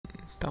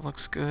That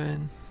looks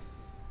good.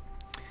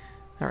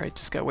 Alright,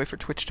 just gotta wait for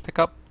Twitch to pick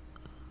up.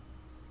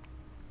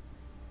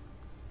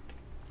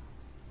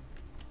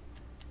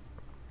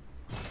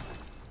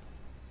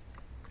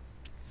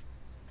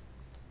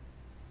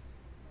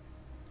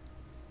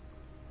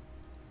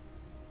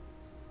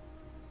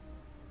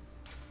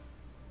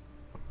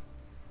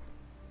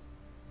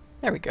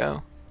 There we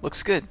go.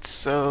 Looks good.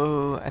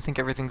 So I think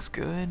everything's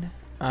good.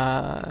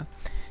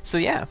 So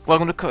yeah,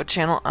 welcome to Code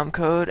Channel. I'm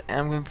Code,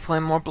 and I'm gonna be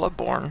playing more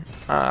Bloodborne.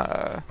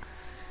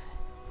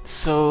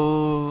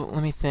 So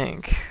let me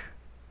think.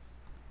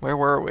 Where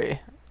were we?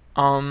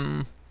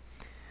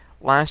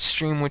 Last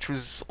stream, which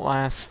was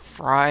last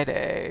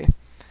Friday,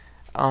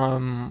 we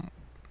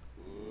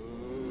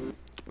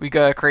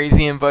got a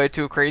crazy invite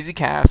to a crazy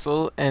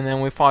castle, and then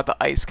we fought the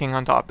Ice King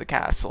on top of the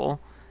castle,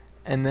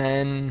 and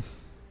then,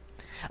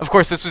 of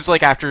course, this was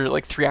like after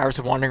like 3 hours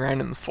of wandering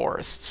around in the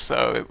forest,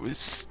 so it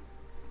was.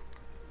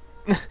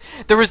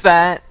 there was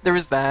that.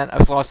 I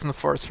was lost in the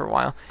forest for a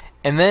while,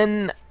 and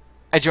then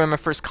I joined my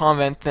first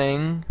convent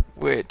thing,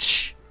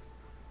 which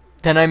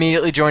then I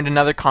immediately joined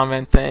another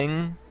convent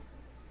thing,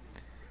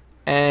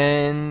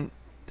 and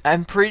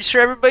I'm pretty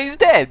sure everybody's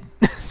dead.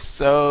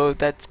 So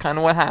that's kind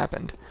of what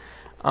happened.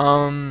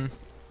 I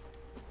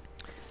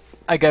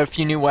got a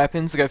few new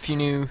weapons, I got a few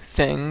new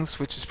things,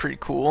 which is pretty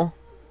cool.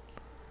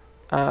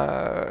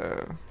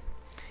 In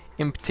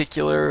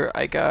particular,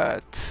 I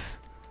got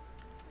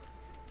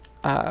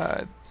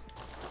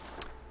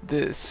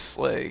this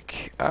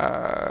like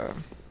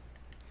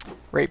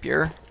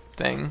rapier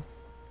thing,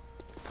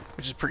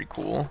 which is pretty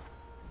cool,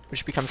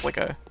 which becomes like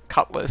a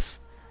cutlass.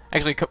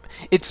 Actually,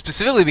 it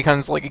specifically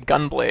becomes like a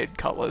gunblade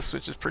cutlass,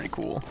 which is pretty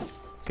cool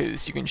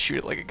because you can shoot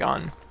it like a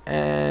gun.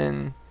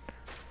 And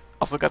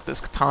also got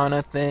this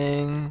katana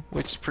thing,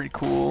 which is pretty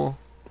cool.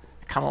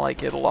 I kind of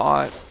like it a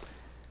lot.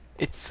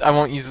 I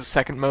won't use the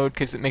second mode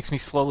because it makes me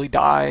slowly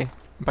die.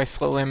 By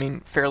slowly, I mean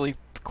fairly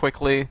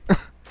quickly.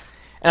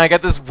 And I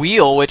got this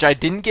wheel, which I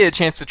didn't get a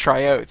chance to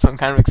try out, so I'm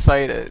kind of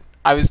excited.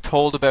 I was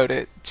told about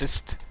it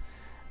just,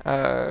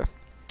 was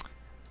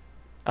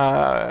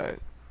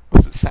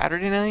it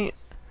Saturday night?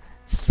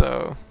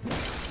 So,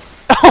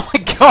 oh my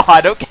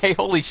god, okay,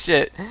 holy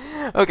shit.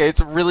 Okay, it's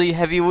a really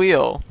heavy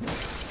wheel.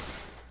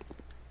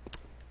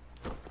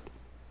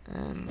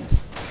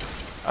 And,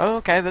 oh,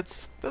 okay,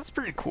 that's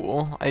pretty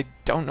cool. I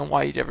don't know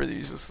why you'd ever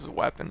use this as a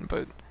weapon,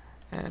 but,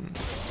 and,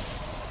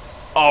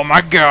 oh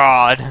my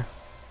god!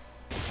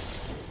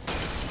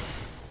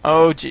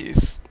 Oh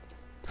jeez.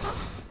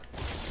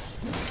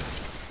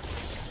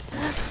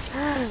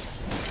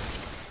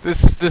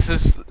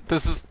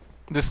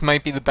 This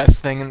might be the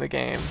best thing in the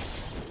game.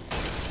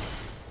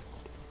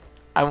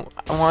 I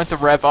want it to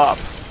rev up.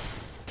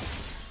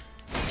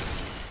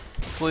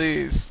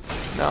 Please.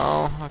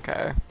 No.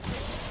 Okay.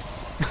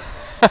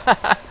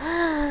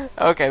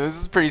 Okay, this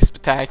is pretty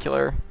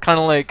spectacular.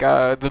 Kind of like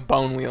the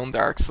bone wheel in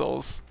Dark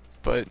Souls,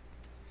 but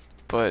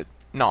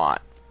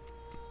not.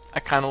 I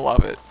kind of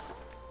love it.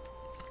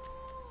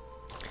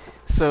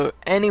 So,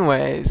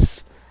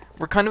 anyways,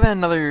 we're kind of at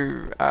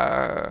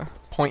another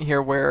point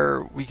here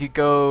where we could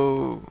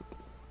go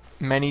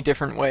many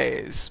different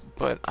ways,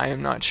 but I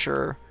am not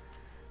sure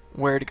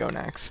where to go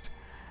next.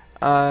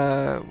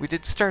 We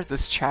did start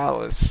this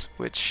Chalice,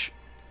 which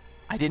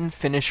I didn't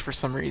finish for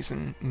some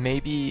reason.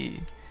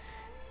 Maybe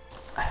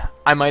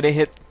I might have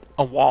hit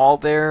a wall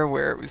there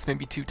where it was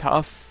maybe too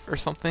tough or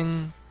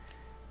something.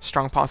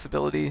 Strong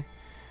possibility.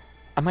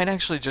 I might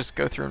actually just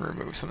go through and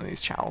remove some of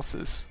these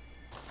chalices,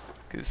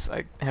 because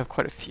I have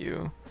quite a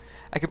few.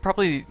 I could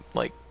probably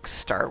like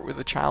start with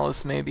a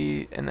chalice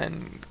maybe, and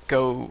then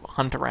go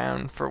hunt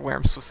around for where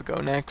I'm supposed to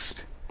go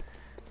next.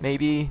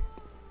 Maybe,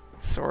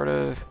 sort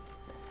of.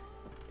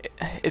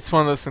 It's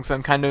one of those things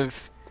I'm kind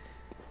of.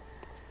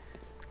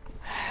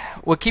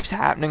 What keeps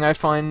happening, I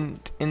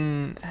find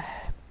in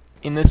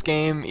this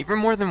game, even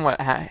more than what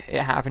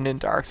it happened in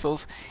Dark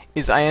Souls,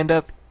 is I end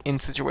up in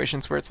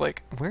situations where it's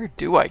like, where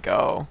do I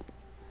go?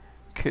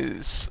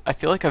 Because I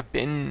feel like I've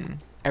been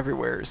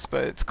everywhere,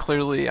 but it's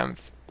clearly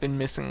I've been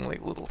missing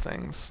like little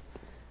things.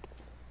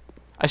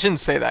 I shouldn't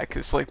say that,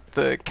 because like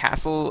the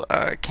castle,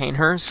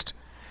 Canehurst,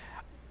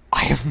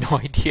 I have no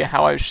idea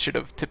how I should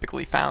have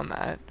typically found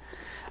that.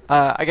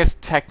 I guess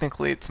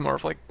technically it's more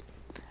of like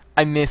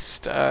I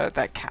missed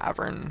that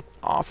cavern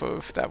off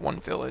of that one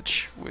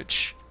village,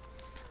 which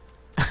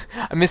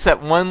I missed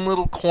that one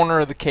little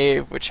corner of the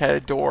cave which had a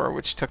door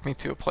which took me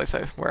to a place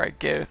where I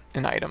get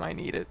an item I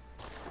needed.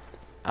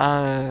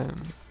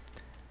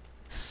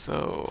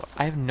 So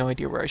I have no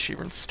idea where I should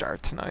even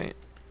start tonight.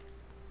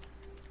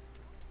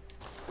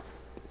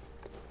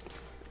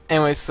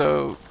 Anyway,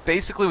 so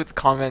basically with the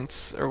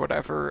comments or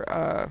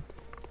whatever,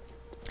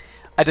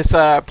 I just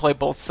play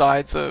both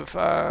sides of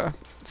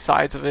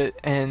it,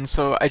 and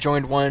so I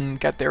joined one,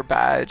 got their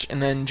badge,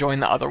 and then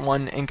joined the other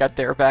one and got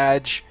their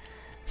badge.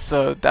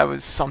 So that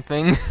was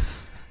something.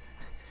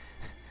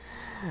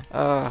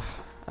 All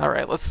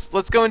right,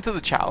 let's go into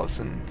the Chalice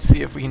and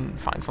see if we can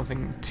find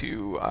something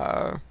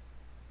to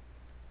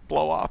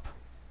blow up.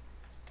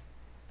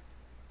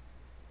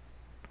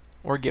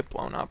 or get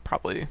blown up.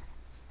 Probably,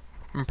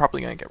 I'm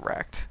probably gonna get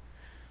wrecked.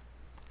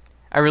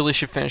 I really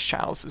should finish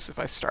Chalices if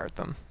I start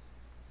them.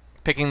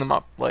 Picking them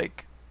up,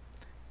 like,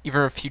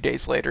 even a few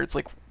days later, it's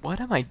like, what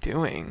am I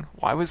doing?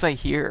 Why was I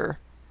here?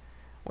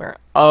 Where?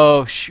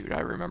 Oh, shoot, I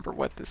remember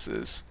what this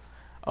is.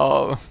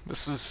 Oh,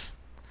 this was...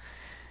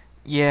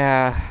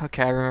 Yeah,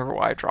 okay, I remember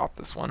why I dropped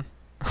this one.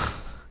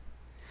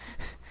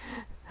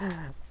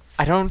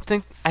 I don't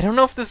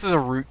know if this is a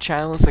root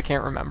chalice, I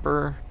can't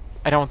remember.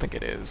 I don't think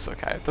it is,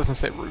 okay, it doesn't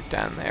say root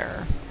down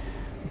there.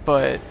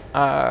 But,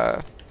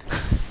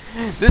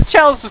 this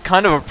chalice was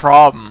kind of a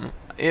problem.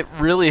 It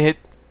really hit,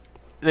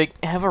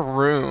 like, have a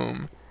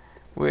room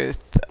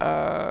with,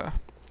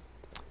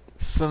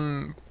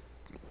 some,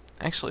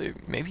 actually,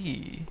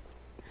 maybe,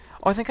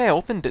 oh, I think I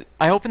opened it.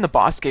 I opened the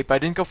boss gate, but I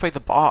didn't go fight the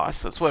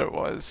boss. That's what it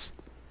was.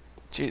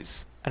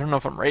 Jeez, I don't know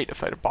if I'm ready to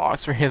fight a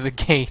boss right at the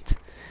gate.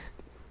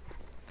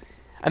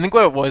 I think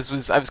what it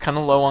was I was kind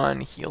of low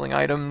on healing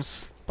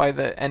items by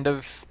the end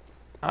of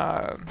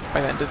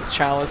the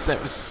chalice. And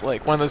it was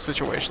like one of those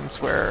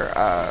situations where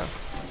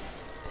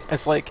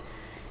it's like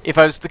if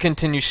I was to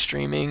continue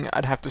streaming,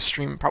 I'd have to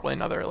stream probably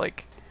another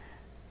like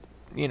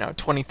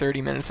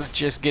 20-30 minutes of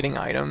just getting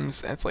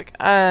items, and it's like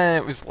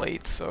it was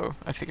late, so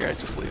I figured I'd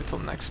just leave it till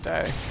the next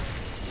day.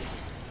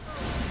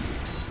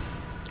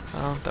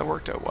 Oh, that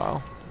worked out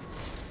well.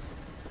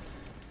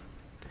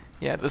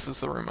 Yeah, this was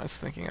the room I was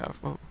thinking of.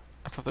 Oh,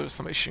 I thought there was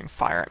somebody shooting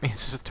fire at me.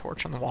 It's just a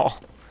torch on the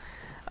wall.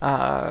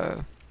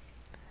 Yeah,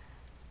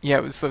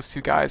 it was those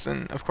two guys,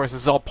 and of course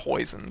it's all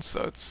poison,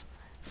 so it's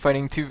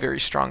fighting two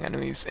very strong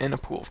enemies in a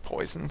pool of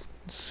poison.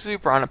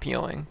 Super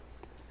unappealing.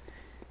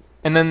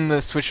 And then the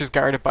switch was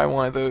guarded by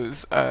one of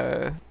those,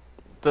 the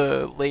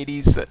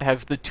ladies that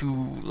have the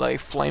two,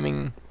 like,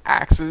 flaming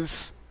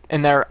axes,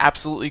 and they're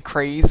absolutely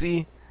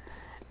crazy.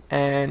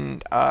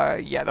 And,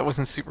 yeah, that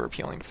wasn't super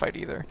appealing to fight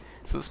either.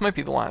 So this might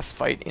be the last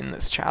fight in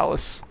this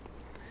chalice.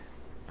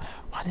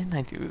 Why didn't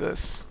I do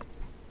this?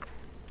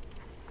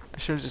 I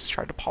should have just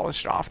tried to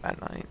polish it off that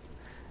night.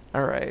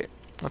 Alright,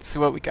 let's see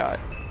what we got.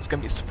 It's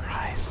gonna be a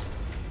surprise.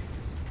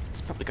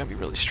 It's probably gonna be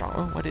really strong.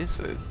 Oh, what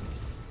is it?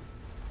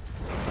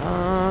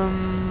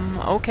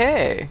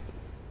 Okay.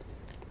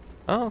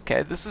 Oh,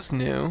 okay, this is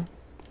new.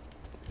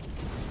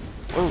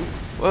 Whoa,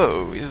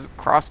 whoa, he has a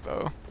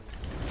crossbow.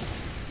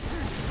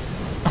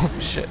 Oh,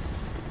 shit.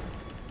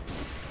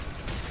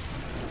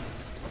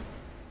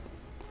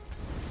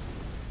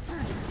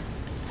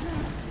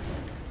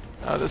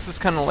 Oh, this is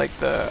kind of like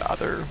the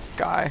other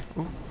guy.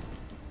 Ooh.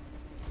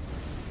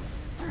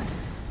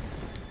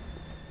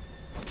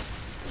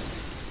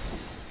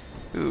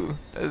 Ooh,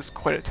 that is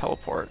quite a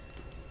teleport.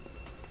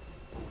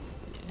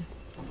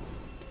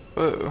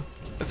 Ooh,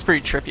 that's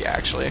pretty trippy,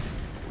 actually.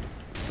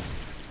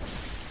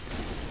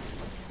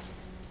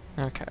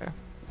 Okay.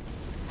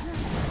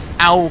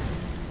 Ow!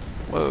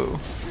 Whoa.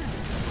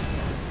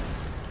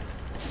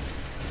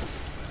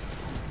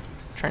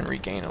 Try and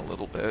regain a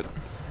little bit.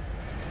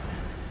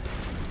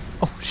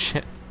 Oh,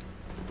 shit.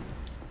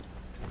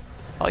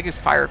 I like his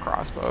fire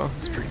crossbow.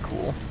 It's pretty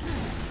cool.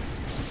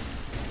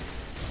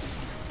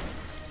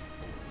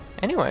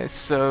 Anyways,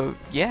 so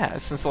yeah,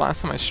 since the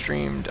last time I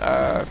streamed,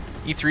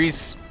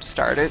 E3's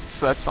started,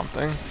 so that's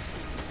something.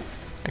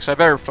 Actually, I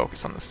better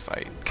focus on this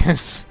fight,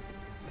 because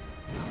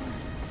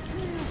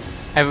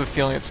I have a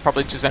feeling it's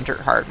probably just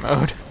entered hard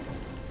mode.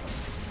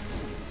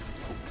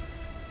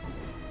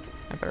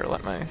 I better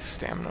let my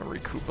stamina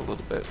recoup a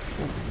little bit.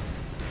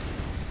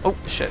 Oh,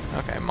 shit.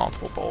 Okay,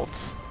 multiple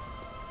bolts.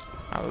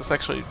 Oh, those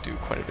actually do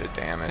quite a bit of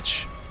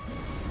damage.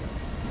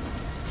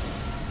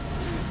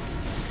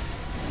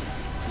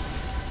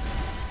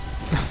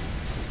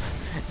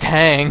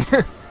 Dang!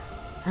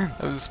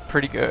 That was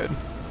pretty good.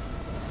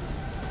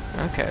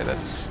 Okay,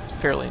 that's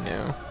fairly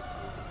new.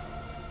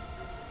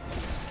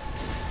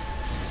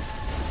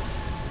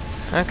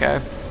 Okay.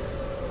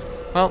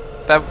 Well,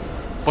 that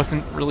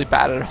wasn't really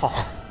bad at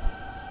all.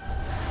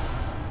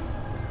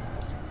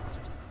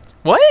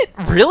 What?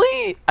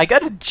 Really? I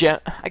got a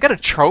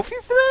trophy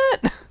for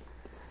that?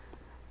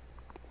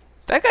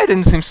 That guy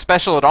didn't seem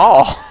special at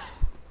all.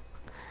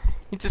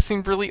 He just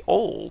seemed really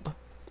old.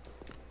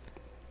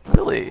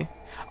 Really?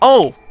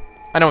 Oh!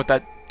 I know what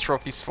that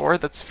trophy's for.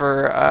 That's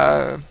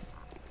for,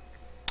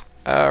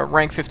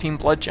 rank 15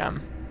 blood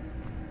gem.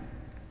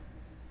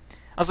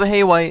 I was like,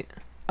 hey, White.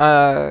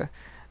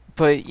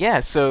 But yeah,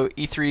 so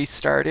E3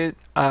 started.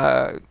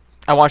 I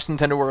watched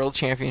Nintendo World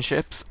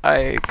Championships.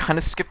 I kind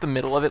of skipped the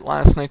middle of it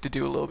last night to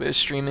do a little bit of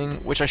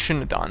streaming, which I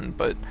shouldn't have done,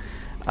 but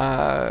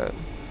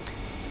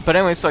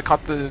anyway, so I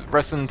caught the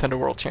rest of the Nintendo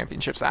World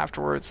Championships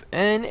afterwards,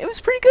 and it was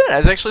pretty good. I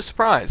was actually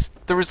surprised.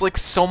 There was, like,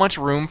 so much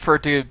room for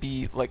it to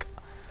be, like,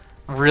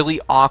 really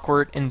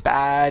awkward and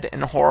bad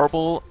and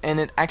horrible, and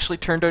it actually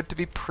turned out to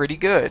be pretty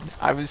good.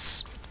 I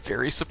was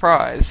very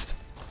surprised.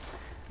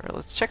 Alright,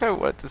 let's check out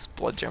what this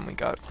blood gem we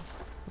got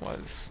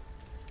was.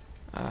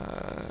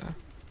 I'm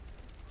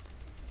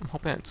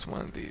hoping it's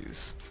one of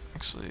these,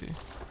 actually.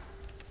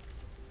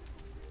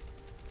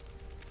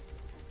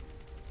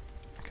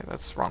 Okay,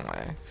 that's the wrong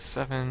way.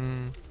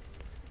 7...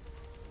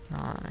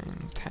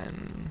 9,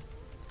 10,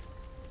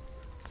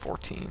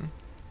 14.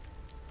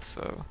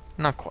 So,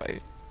 not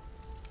quite.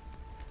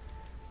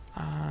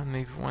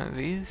 Maybe one of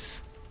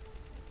these?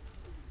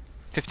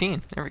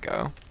 15, there we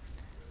go.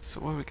 So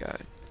what do we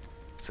got?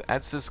 So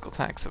adds physical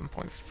attack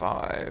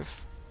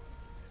 7.5.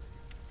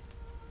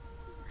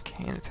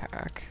 Arcane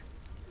attack.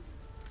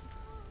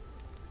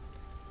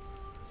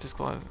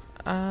 Physical,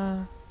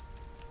 well,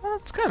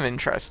 it's kind of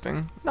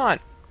interesting. Not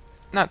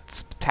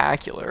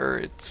spectacular,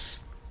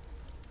 it's...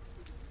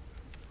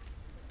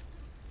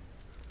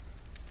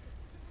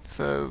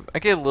 So, I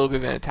get a little bit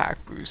of an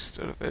attack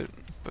boost out of it,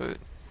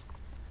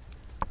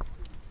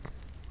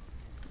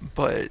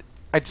 but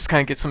I just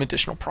kind of get some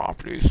additional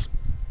properties.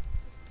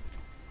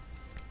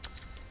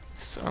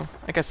 So,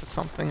 I guess it's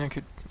something I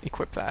could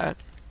equip that.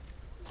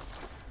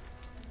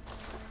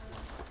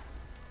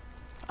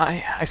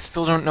 I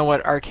still don't know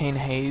what Arcane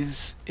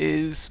Haze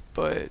is,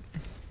 but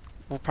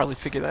we'll probably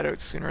figure that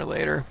out sooner or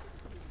later.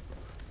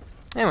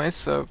 Anyways,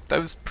 so that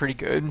was pretty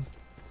good.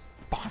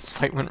 Boss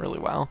fight went really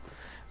well.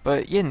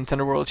 But yeah,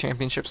 Nintendo World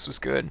Championships was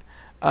good.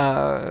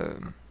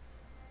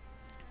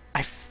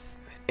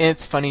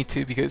 It's funny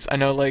too because I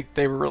know like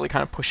they were really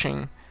kind of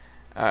pushing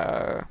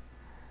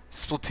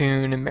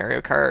Splatoon and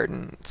Mario Kart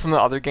and some of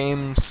the other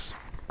games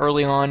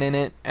early on in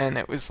it, and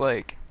it was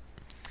like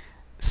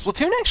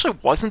Splatoon actually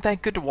wasn't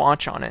that good to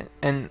watch on it,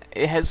 and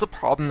it has the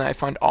problem that I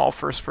find all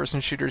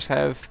first-person shooters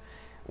have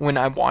when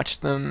I watch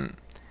them,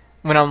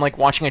 when I'm like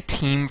watching a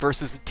team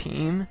versus a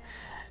team.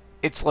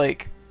 It's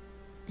like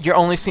you're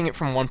only seeing it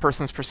from one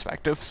person's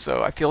perspective,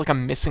 so I feel like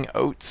I'm missing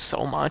out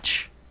so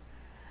much.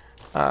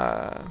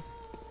 I'll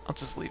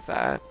just leave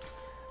that.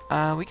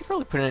 We could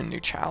probably put in a new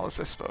Chalice,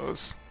 I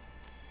suppose.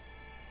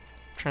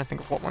 I'm trying to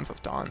think of what ones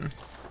I've done.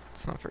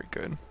 It's not very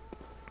good.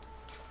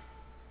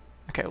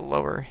 Okay,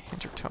 lower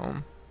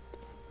Hintertome.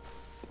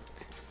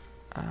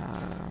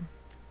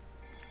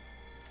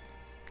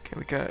 Okay,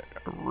 we got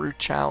a Root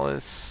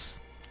Chalice.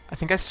 I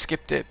think I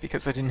skipped it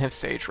because I didn't have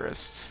Sage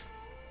Wrists.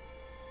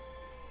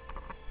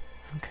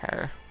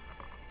 Okay.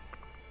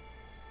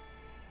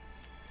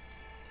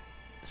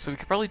 So we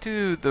could probably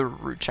do the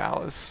Root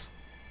Chalice.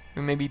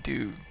 We maybe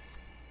do...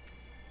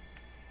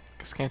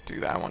 Guess can't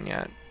do that one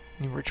yet.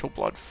 New Ritual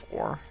Blood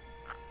 4.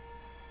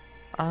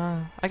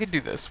 I could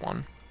do this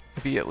one.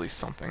 Maybe at least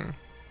something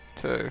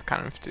to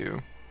kind of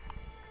do.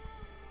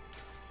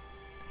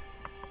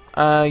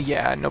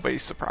 Yeah,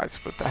 nobody's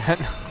surprised with that.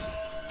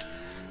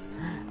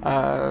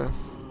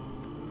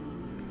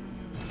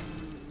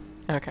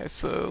 Okay,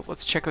 so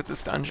let's check out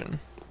this dungeon.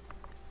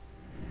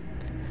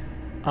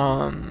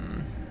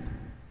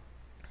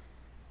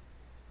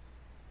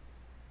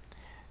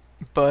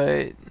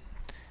 But,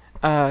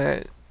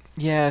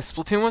 yeah,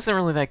 Splatoon wasn't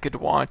really that good to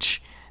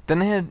watch. Then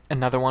they had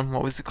another one,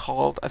 what was it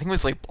called? I think it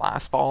was like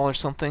Blast Ball or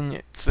something.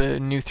 It's a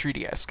new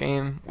 3DS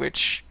game,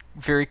 which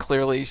very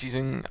clearly is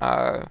using,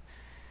 the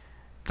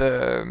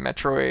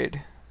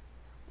Metroid...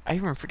 I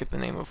even forget the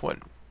name of what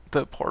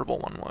the portable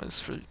one was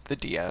for the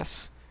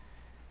DS.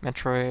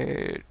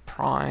 Metroid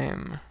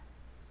Prime...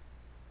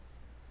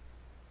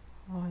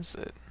 What was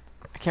it?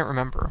 I can't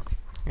remember.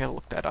 I gotta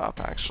look that up,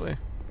 actually.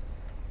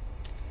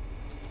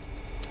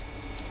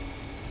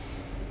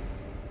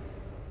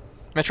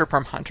 Metroid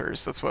Prime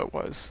Hunters, that's what it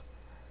was.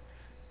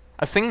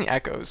 I was thinking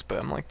Echoes, but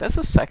I'm like, that's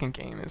the second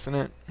game, isn't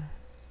it?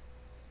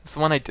 It's the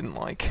one I didn't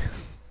like.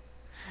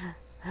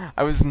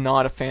 I was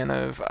not a fan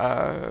of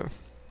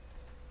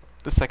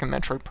the second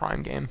Metroid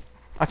Prime game.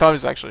 I thought it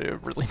was actually a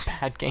really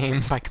bad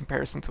game by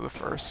comparison to the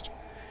first.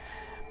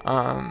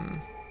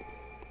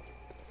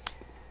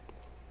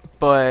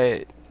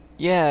 But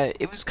yeah,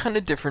 it was kind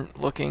of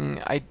different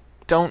looking. I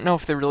don't know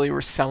if they really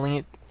were selling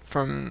it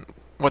from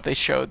what they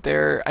showed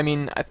there. I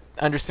mean, I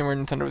understand where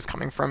Nintendo was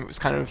coming from. It was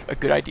kind of a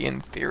good idea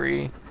in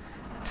theory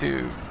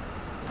to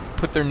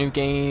put their new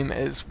game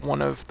as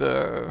one of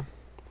the,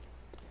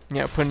 you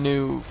know, put a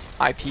new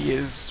IP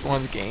as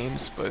one of the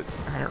games, but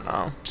I don't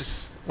know,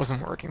 just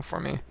wasn't working for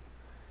me.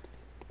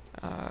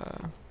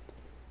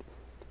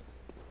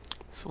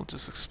 So we'll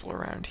just explore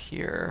around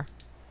here.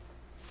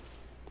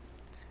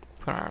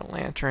 Put on our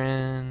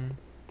lantern.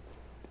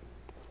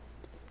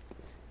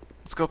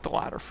 Let's go up the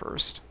ladder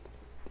first.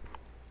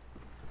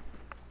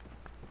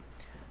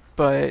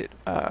 But,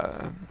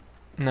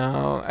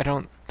 no, I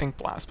don't think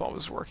Blast Ball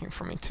was working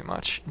for me too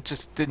much. It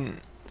just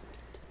didn't...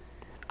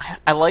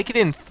 I like it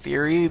in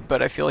theory,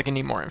 but I feel like I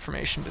need more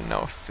information to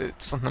know if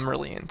it's something I'm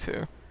really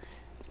into.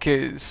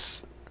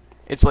 Because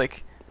it's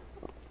like,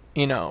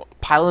 you know,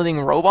 piloting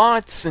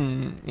robots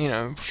and, you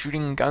know,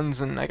 shooting guns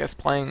and, I guess,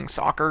 playing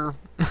soccer.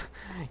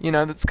 You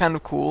know, that's kind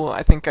of cool.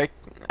 I think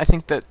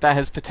that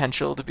has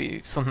potential to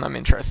be something I'm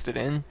interested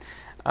in.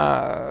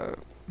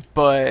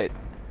 But...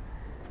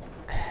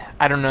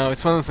 I don't know,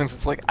 it's one of those things,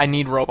 it's like, I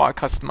need robot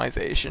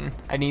customization.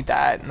 I need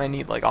that, and I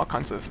need, like, all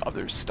kinds of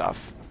other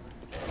stuff.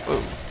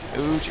 Ooh.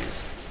 Ooh,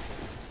 jeez.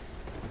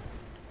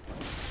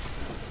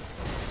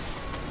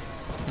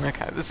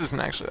 Okay, this isn't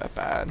actually that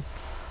bad.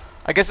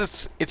 I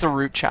guess it's a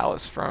Root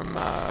Chalice from,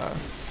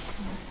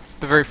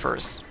 the very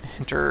first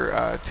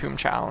enter Tomb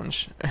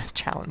Challenge,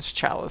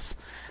 Chalice.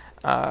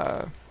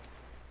 Uh,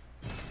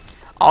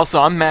 also,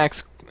 I'm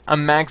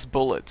max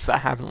bullets. That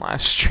happened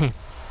last stream,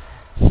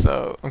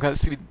 so I'm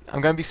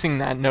gonna be seeing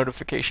that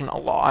notification a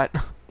lot.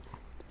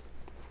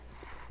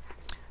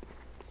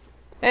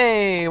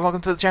 Hey,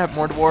 welcome to the chat,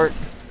 Mordwart.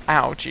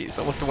 Ow, jeez,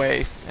 I looked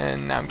away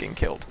and now I'm getting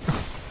killed.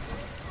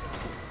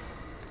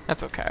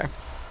 That's okay.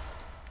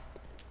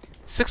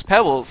 6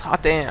 pebbles,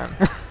 hot damn.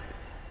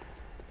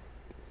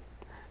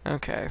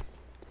 Okay.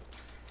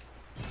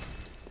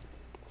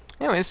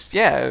 Anyways,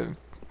 yeah.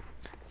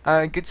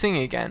 Good seeing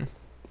you again.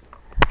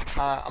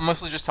 I'm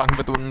mostly just talking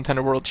about the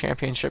Nintendo World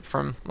Championship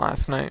from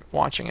last night,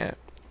 watching it.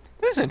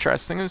 It was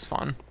interesting, it was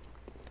fun.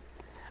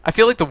 I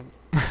feel like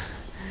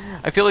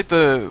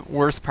the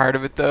worst part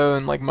of it though,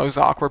 and like most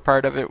awkward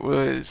part of it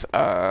was ooh,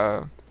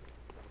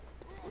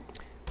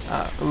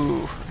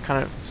 I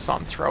kind of saw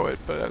him throw it,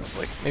 but I was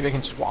like, maybe I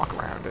can just walk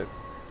around it.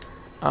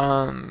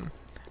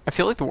 I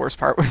feel like the worst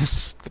part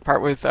was the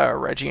part with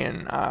Reggie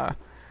and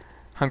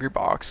Hungry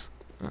Box.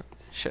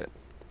 Shit.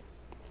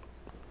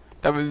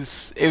 It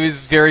was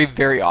very,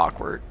 very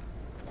awkward.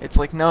 It's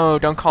like, no,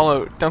 don't call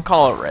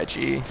out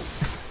Reggie.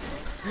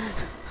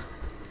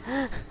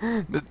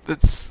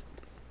 That's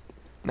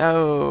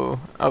no.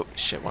 Oh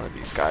shit, one of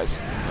these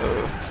guys.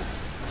 Ugh.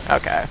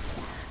 Okay.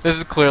 This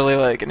is clearly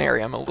like an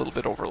area I'm a little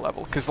bit over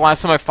level, because the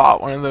last time I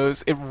fought one of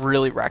those, it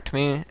really wrecked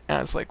me, and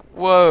I was like,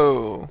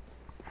 whoa.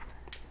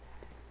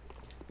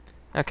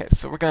 Okay,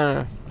 so we're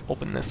gonna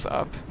open this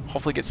up.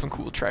 Hopefully get some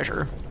cool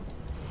treasure.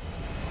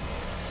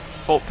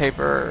 Bolt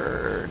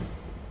paper,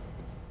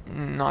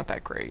 not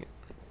that great.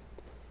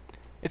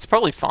 It's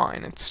probably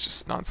fine, it's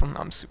just not something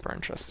I'm super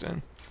interested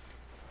in.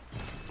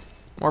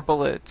 More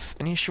bullets.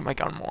 I need to shoot my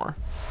gun more.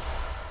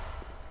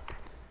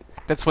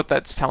 That's what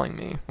that's telling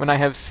me. When I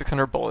have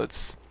 600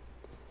 bullets,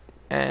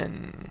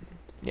 and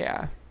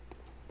yeah.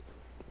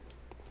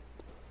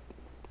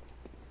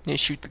 Need to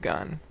shoot the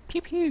gun.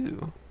 Pew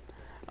pew.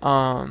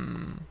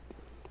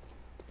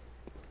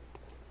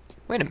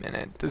 Wait a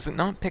minute, does it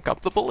not pick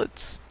up the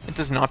bullets? It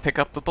does not pick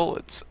up the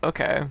bullets.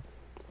 Okay.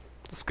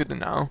 That's good to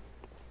know.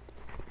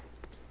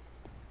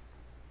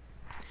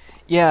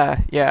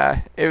 Yeah,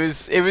 it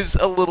was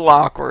a little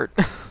awkward,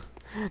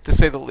 to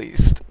say the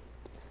least.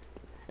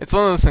 It's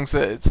one of those things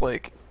that it's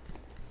like,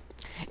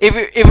 if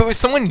it was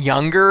someone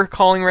younger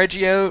calling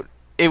Reggie out,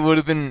 it would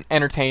have been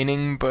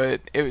entertaining, but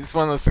it was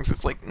one of those things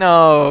that's like,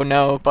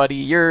 no, buddy,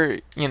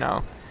 you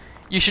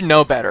should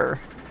know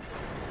better.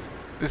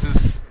 This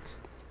is,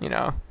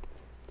 oh,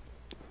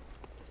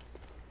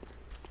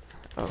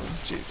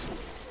 jeez.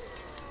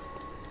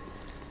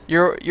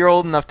 You're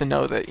old enough to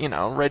know that,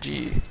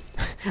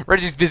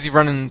 Reggie's busy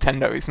running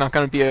Nintendo. He's not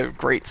going to be a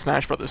great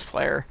Smash Brothers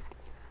player.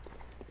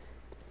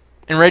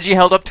 And Reggie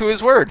held up to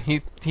his word.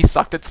 He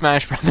sucked at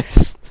Smash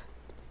Brothers.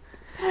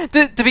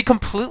 To be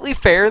completely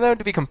fair, though,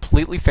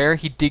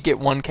 he did get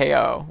 1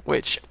 KO,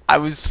 which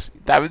that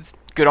was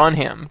good on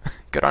him.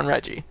 Good on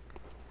Reggie.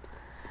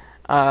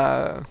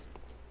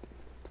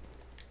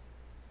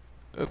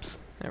 Oops,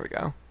 there we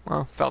go.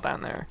 Well, fell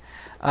down there.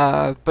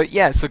 But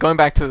yeah, so going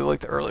back to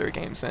the earlier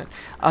games then.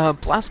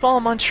 Blast Ball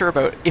I'm unsure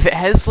about. If it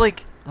has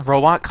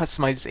robot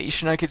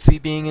customization, I could see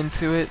being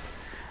into it.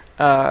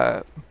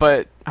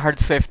 But hard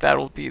to say if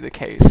that'll be the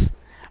case.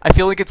 I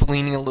feel like it's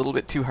leaning a little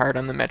bit too hard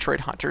on the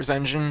Metroid Hunters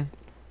engine.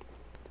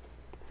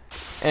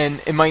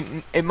 And it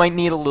might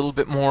need a little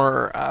bit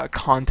more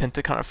content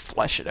to kind of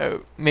flesh it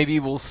out. Maybe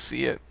we'll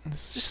see it.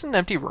 It's just an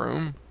empty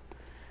room.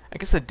 I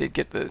guess I did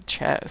get the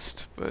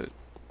chest, but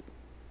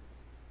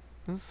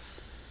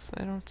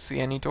I don't see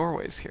any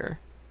doorways here.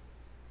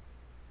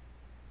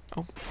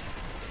 Oh.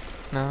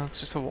 No, it's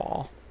just a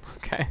wall.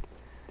 Okay.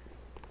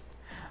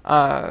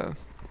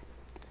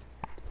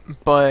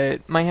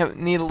 But might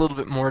need a little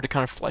bit more to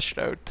kind of flesh it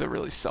out to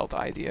really sell the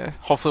idea.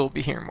 Hopefully we'll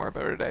be hearing more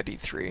about it at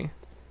E3.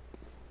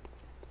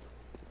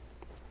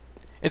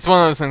 It's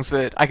one of those things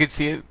that I could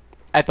see it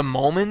at the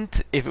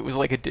moment, if it was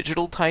like a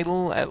digital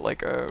title at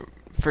a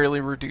fairly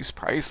reduced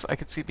price, I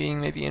could see being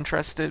maybe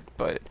interested,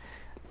 but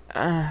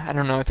I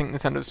don't know, I think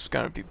Nintendo's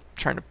going to be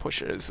trying to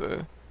push it as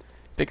a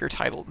bigger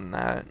title than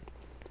that.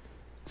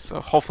 So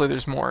hopefully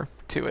there's more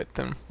to it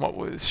than what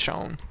was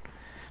shown.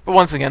 But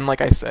once again, like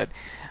I said,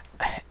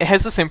 it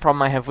has the same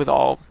problem I have with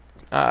all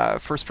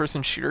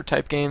first-person shooter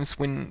type games.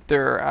 When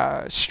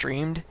they're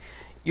streamed,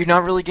 you're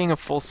not really getting a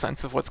full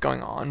sense of what's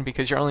going on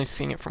because you're only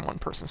seeing it from one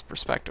person's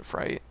perspective,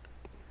 right?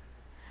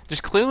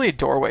 There's clearly a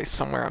doorway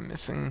somewhere I'm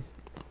missing.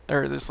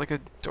 Or there's a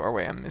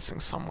doorway I'm missing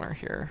somewhere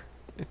here.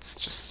 It's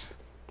just...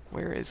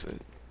 where is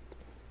it?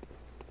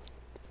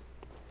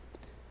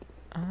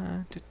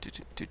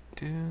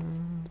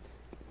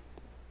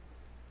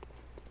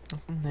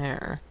 Nothing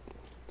there.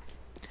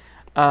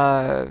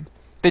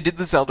 They did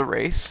the Zelda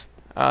race.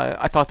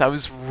 I thought that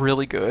was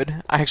really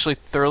good. I actually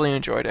thoroughly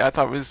enjoyed it. I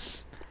thought it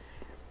was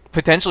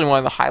potentially one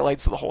of the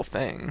highlights of the whole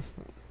thing.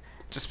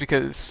 Just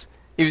because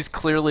it was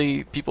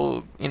clearly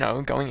people,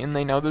 going in,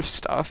 they know their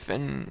stuff,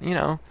 and,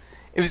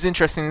 it was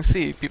interesting to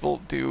see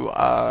people do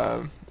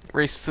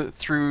race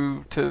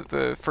through to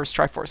the first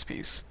Triforce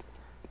piece.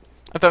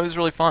 I thought it was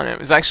really fun. It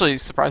was actually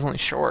surprisingly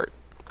short.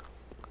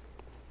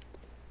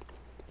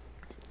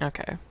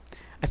 Okay.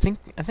 I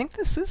think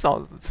this is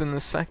all that's in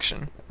this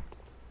section.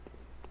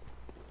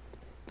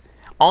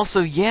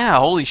 Also, yeah,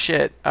 holy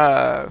shit.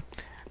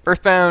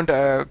 Earthbound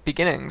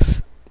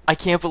Beginnings. I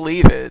can't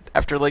believe it.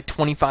 After like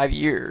 25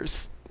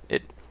 years.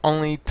 It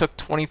only took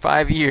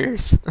 25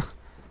 years.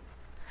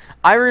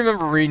 I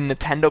remember reading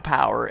Nintendo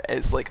Power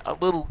as like a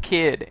little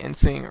kid and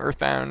seeing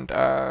Earthbound,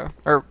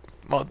 or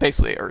well,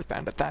 basically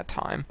Earthbound at that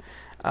time.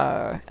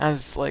 I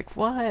was like,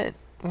 what?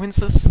 When's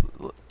this?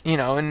 You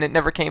know, and it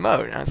never came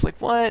out. And I was like,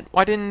 what?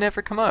 Why didn't it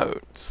ever come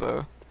out?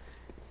 So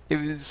it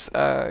was.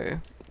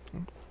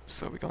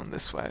 So we're going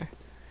this way.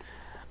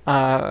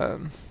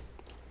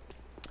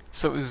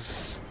 So it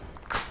was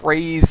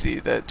crazy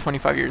that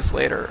 25 years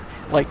later,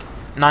 like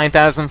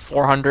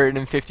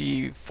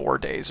 9,454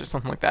 days or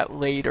something like that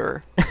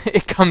later,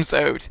 it comes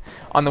out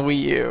on the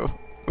Wii U,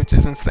 which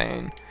is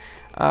insane.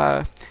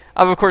 I've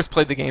of course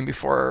played the game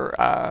before,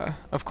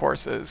 of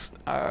course, as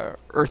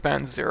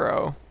Earthbound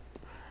Zero,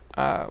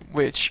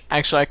 which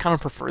actually I kind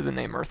of prefer the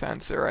name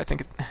Earthbound Zero. I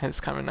think it has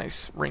kind of a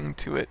nice ring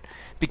to it.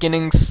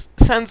 Beginnings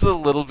sounds a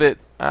little bit,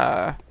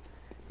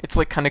 it's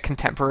like kind of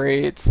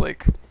contemporary. It's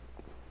like,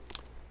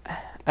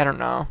 I don't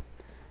know.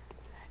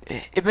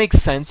 It makes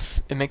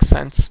sense. It makes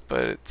sense,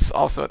 but it's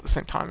also at the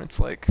same time, it's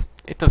like,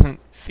 it doesn't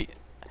feel...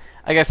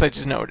 I guess I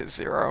just know it as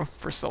Zero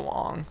for so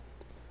long.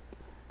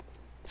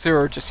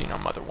 Zero just, you know,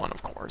 Mother 1,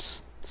 of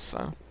course.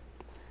 So.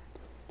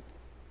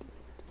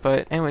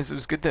 But anyways, it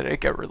was good that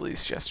it got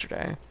released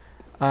yesterday.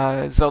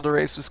 Zelda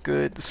Race was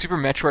good. The Super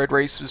Metroid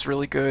Race was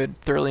really good.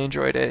 Thoroughly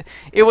enjoyed it.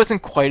 It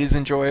wasn't quite as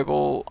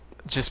enjoyable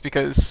just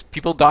because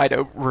people died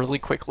out really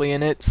quickly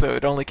in it, so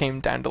it only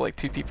came down to like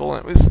 2 people,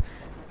 and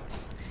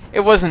it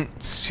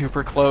wasn't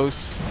super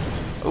close.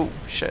 Oh,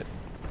 shit.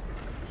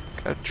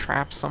 Got a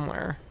trap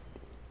somewhere.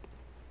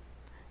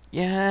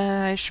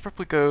 Yeah, I should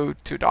probably go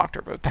to a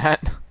doctor about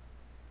that.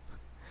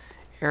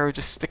 Arrow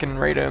just sticking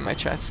right out of my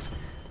chest.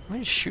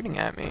 What is shooting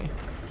at me?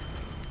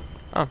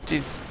 Oh,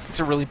 jeez. These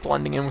are really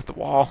blending in with the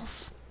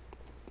walls.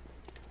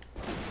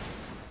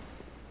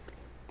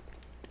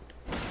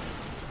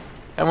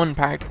 That one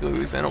practically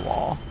was in a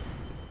wall.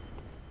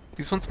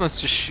 These ones must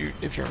just shoot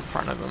if you're in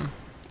front of them.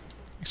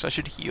 Actually, I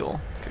should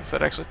heal, because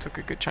that actually took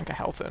a good chunk of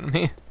health out of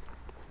me.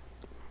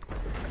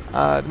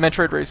 The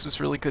Metroid Race was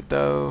really good,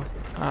 though.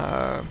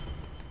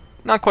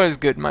 Not quite as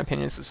good, in my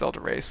opinion, as the Zelda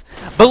Race.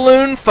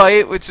 Balloon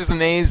Fight, which is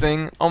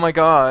amazing. Oh my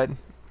god.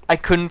 I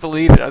couldn't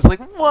believe it. I was like,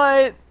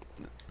 what?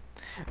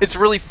 It's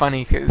really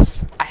funny,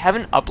 because I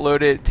haven't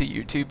uploaded it to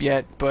YouTube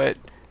yet, but...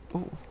 Ooh.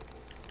 Ooh.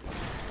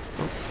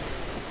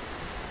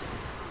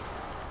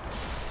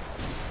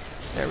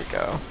 There we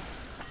go.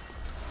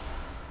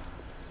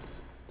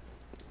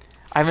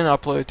 I haven't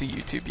uploaded to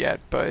YouTube yet,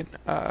 but,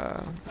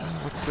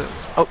 what's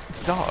this? Oh,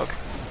 it's a dog.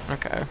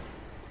 Okay.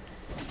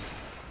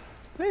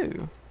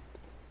 Woo.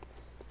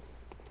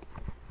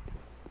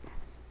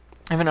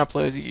 I haven't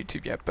uploaded to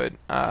YouTube yet, but,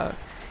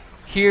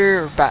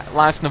 here,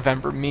 last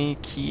November, me,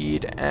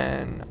 Keed,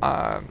 and,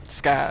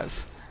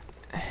 Skaz.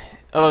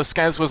 Although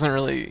Skaz wasn't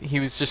really, he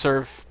was just sort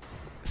of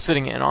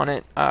sitting in on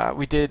it.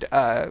 We did,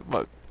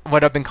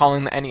 what I've been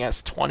calling the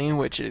NES 20,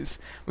 which is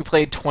we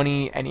played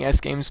 20 NES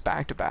games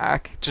back to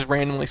back, just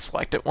randomly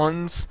selected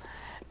ones,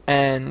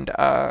 and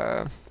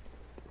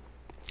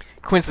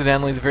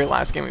coincidentally, the very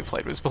last game we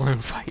played was Balloon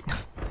Fight.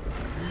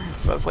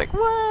 So I was like,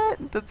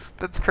 what?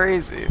 That's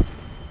crazy.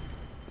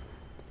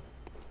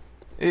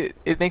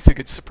 It makes a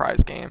good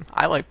surprise game.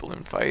 I like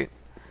Balloon Fight.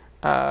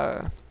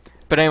 But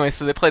anyway,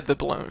 so they played the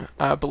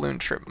balloon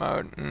trip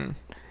mode, and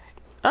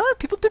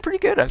people did pretty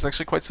good. I was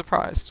actually quite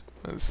surprised.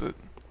 Actually,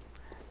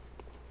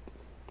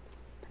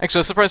 I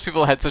was surprised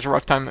people had such a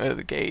rough time out of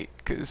the gate,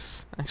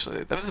 because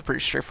actually that was a pretty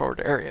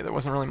straightforward area. There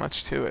wasn't really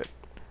much to it.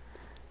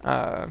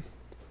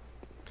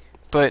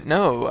 But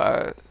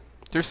no,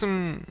 there's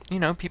some, you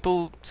know,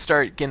 people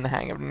start getting the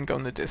hang of it and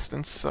going the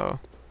distance, so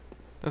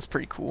that's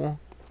pretty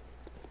cool.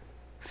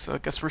 So I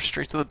guess we're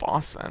straight to the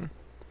boss then.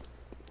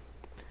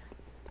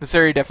 This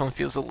area definitely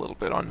feels a little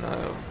bit on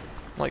the,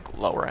 like,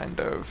 lower end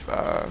of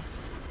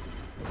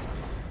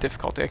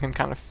difficulty.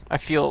 I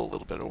feel a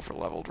little bit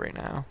over-leveled right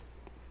now.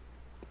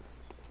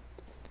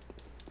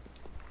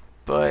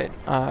 But,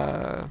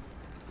 I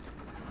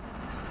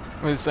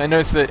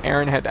noticed that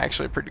Aaron had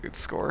actually a pretty good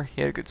score.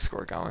 He had a good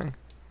score going.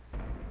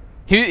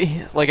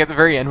 He like, at the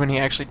very end when he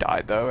actually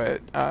died, though,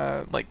 at,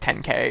 like,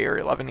 10k or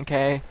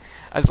 11k,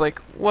 I was like,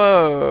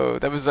 whoa,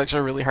 that was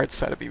actually a really hard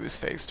setup he was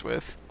faced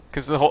with.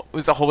 Because it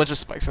was a whole bunch of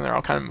spikes and they're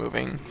all kind of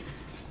moving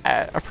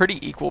at a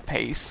pretty equal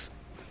pace.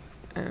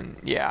 And,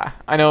 yeah,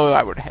 I know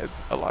I would have had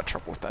a lot of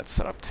trouble with that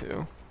setup,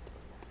 too.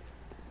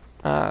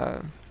 Do we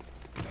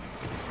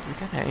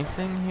got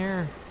anything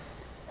here?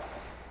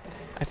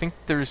 I think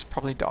there's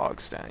probably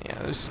dogs down. Yeah,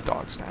 there's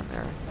dogs down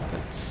there.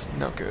 That's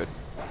no good.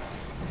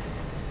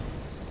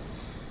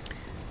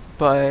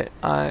 But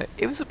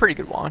it was a pretty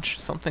good launch.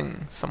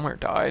 Something somewhere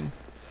died.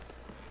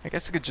 I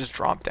guess it could just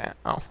drop down.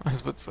 Oh, I was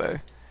about to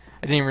say.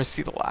 I didn't even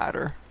see the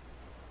ladder.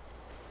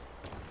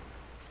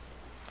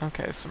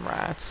 Okay, some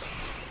rats.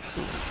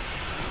 Ooh.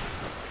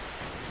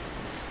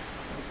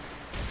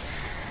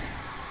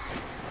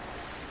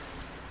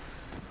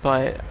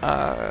 But,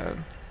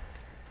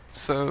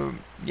 so,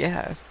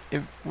 yeah,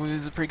 it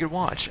was a pretty good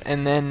watch.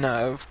 And then,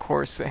 of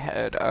course, they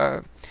had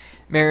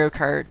Mario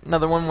Kart,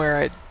 another one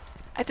where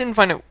I didn't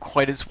find it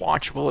quite as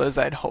watchable as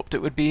I'd hoped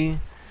it would be.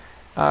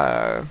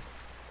 I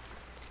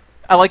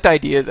like the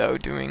idea, though,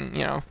 doing,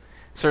 you know,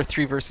 sort of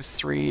 3 versus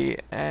 3,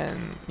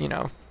 and, you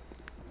know,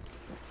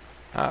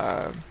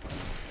 okay,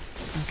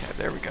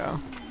 there we go.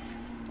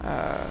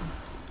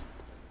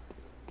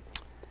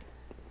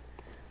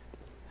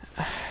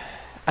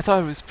 I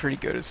thought it was pretty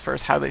good as far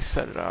as how they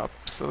set it up,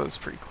 so that was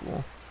pretty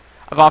cool.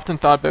 I've often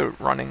thought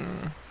about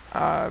running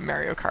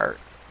Mario Kart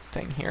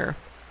thing here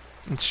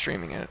and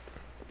streaming it.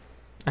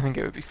 I think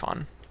it would be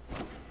fun.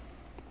 Okay,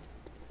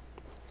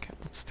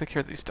 let's take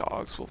care of these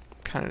dogs. We'll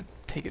kind of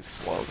take it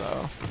slow,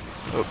 though.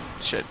 Oh,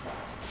 shit.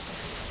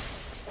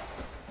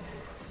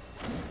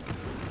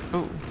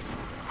 Oh.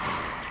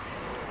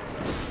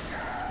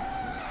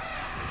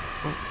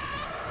 Oh.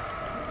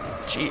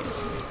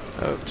 Jeez.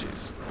 Oh,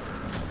 jeez.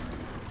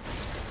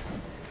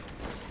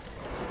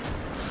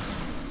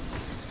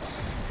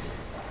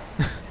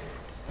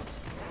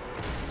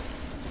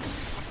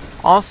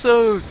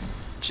 Also,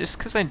 just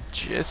because I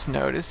just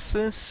noticed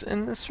this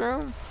in this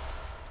room,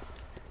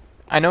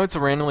 I know it's a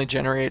randomly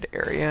generated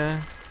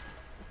area,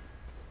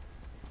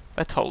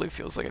 that totally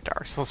feels like a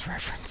Dark Souls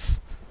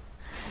reference.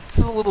 It's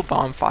a little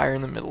bonfire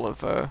in the middle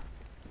of a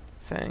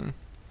thing.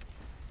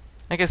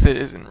 I guess it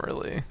isn't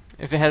really.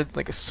 If it had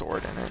like a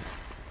sword in it.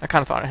 I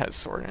kind of thought it had a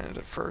sword in it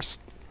at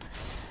first.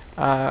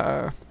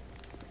 Fire!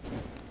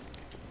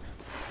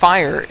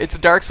 It's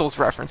a Dark Souls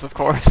reference, of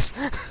course.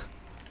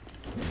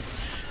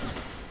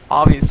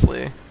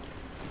 Obviously.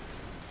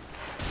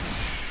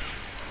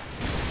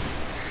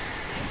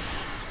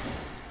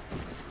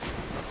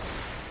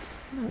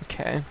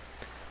 Okay.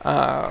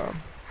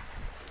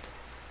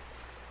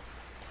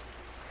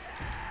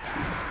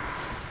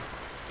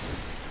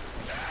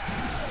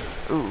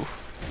 Ooh.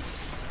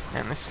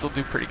 Man, they still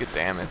do pretty good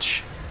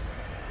damage.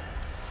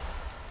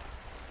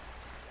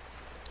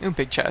 Ooh,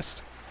 big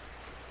chest.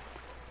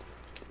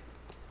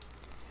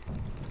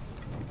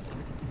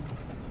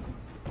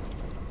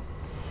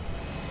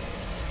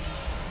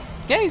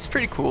 Yeah, he's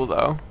pretty cool,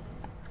 though.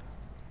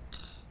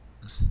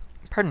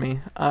 Pardon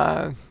me.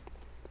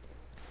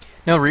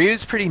 No,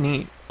 Ryu's pretty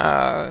neat.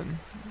 Although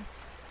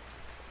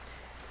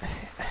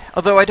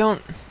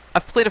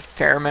I've played a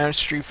fair amount of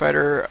Street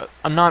Fighter.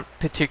 I'm not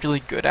particularly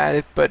good at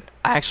it, but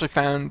I actually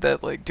found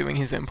that like doing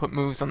his input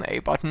moves on the A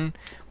button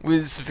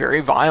was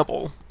very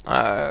viable.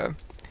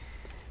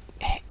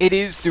 It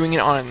is doing it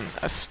on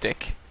a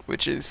stick,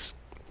 which is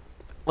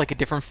like a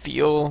different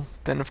feel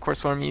than, of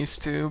course, what I'm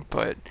used to,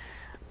 but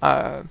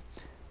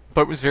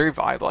it was very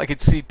viable. I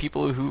could see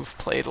people who've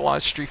played a lot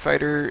of Street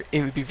Fighter,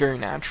 it would be very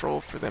natural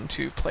for them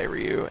to play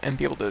Ryu and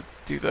be able to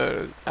do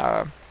the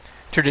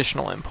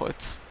traditional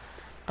inputs.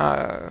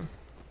 But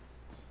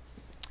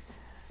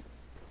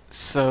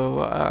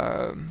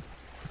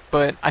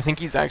I think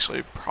he's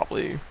actually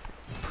probably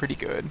pretty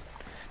good.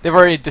 They've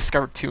already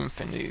discovered 2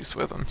 infinities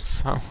with him,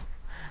 so...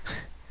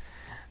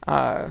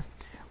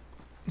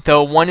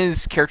 though one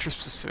is character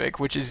specific,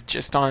 which is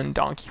just on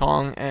Donkey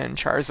Kong and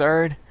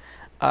Charizard.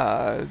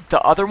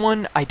 The other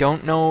one, I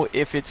don't know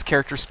if it's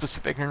character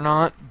specific or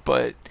not,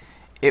 but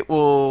it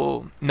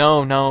will...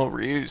 No,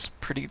 Ryu's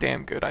pretty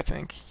damn good, I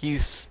think.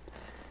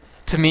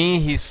 To me,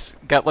 he's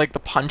got like the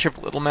punch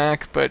of Little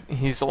Mac, but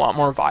he's a lot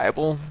more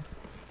viable.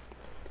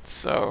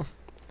 So...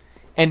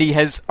 And he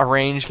has a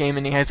range game,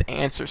 and he has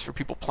answers for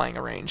people playing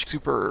a range.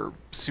 Super,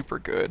 super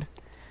good.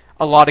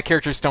 A lot of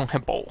characters don't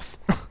have both.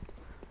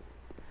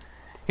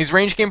 His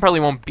range game probably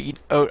won't beat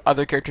out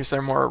other characters that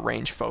are more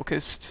range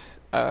focused,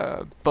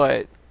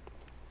 but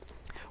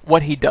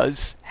what he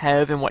does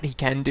have and what he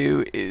can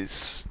do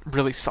is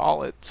really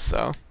solid.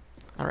 So,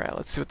 alright,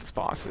 let's see what this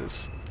boss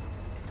is.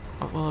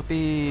 What will it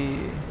be?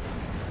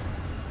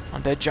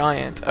 Undead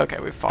Giant. Okay,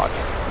 we've fought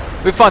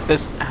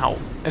this, ow,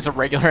 as a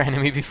regular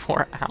enemy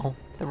before. Ow,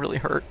 that really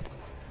hurt.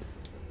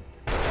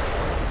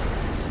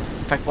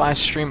 In fact,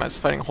 last stream I was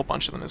fighting a whole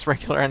bunch of them as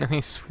regular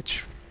enemies,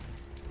 which...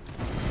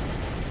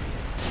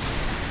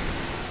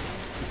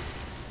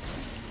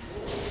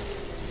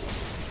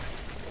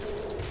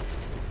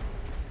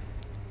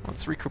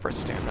 Let's recoup our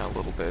stamina a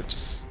little bit,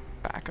 just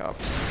back up.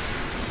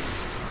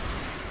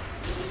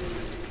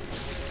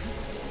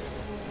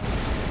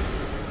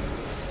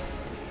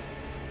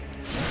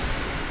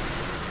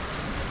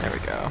 There we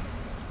go.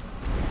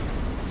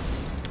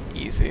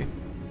 Easy.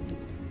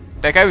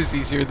 That guy was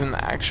easier than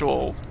the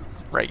actual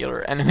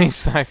regular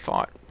enemies that I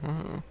fought.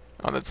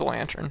 Oh, that's a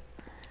lantern.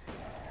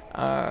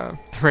 The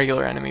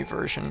regular enemy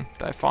version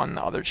that I fought in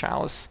the other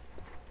Chalice.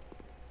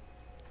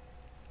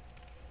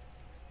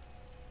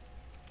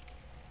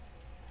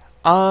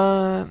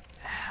 Do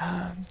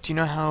you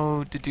know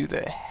how to do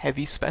the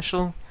heavy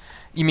special?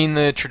 You mean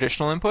the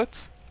traditional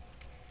inputs?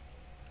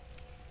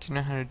 Do you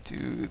know how to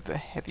do the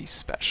heavy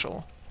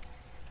special?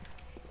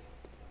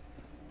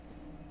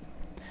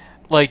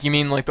 Like, you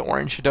mean like the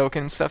orange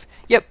Hadoken and stuff?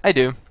 Yep, I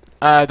do.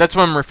 That's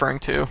what I'm referring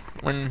to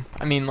when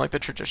I mean like the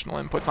traditional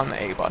inputs on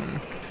the A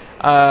button.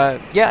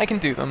 Yeah, I can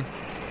do them.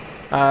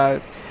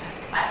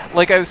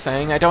 Like I was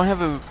saying, I don't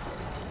have a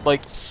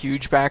like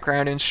huge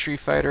background in Street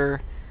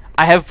Fighter.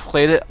 I have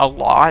played it a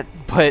lot,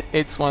 but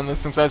it's one of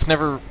those things I was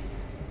never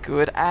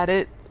good at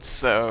it,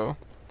 so...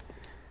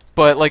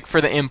 But, like,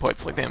 for the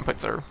inputs, like, the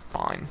inputs are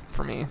fine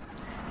for me.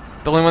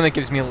 The only one that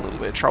gives me a little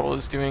bit of trouble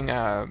is doing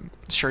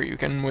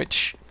Shoryuken,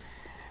 which...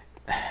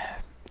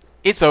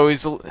 It's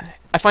always...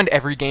 I find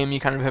every game you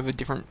kind of have a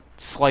different,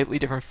 slightly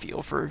different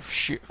feel for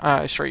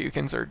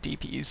Shoryukens or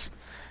DPs.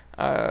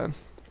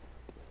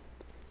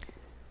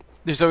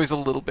 There's always a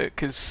little bit,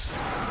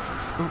 because...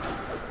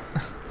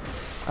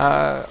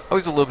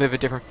 always a little bit of a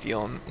different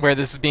feel. Where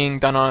this is being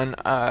done on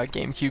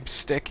GameCube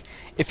stick,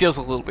 it feels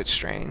a little bit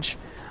strange.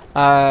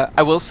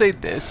 I will say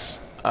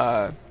this,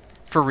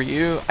 for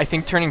Ryu, I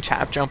think turning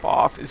tap jump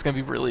off is going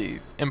to be really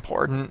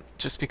important,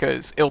 just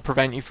because it'll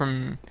prevent you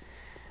from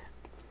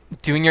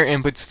doing your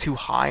inputs too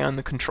high on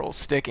the control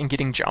stick and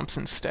getting jumps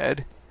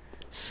instead.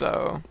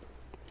 So,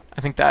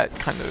 I think that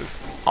kind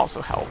of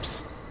also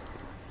helps.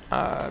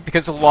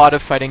 Because a lot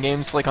of fighting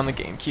games, like on the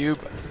GameCube,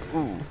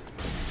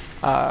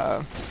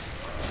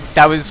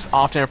 that was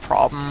often a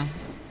problem.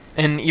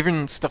 And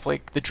even stuff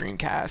like the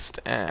Dreamcast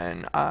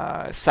and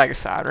Sega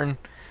Saturn,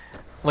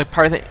 like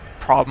part of the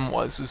problem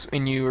was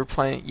when you were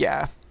playing,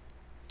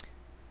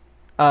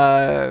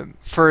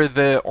 for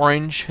the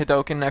orange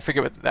Hadoken, I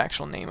forget what the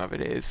actual name of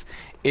it is.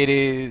 It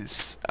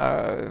is,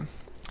 it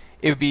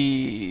would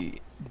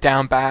be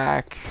down,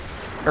 back,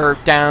 or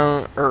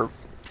down, or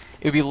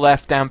it would be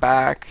left, down,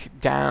 back,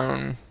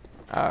 down,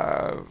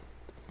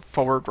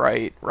 forward,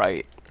 right,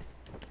 right.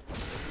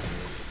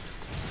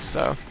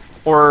 So,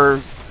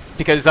 or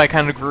because I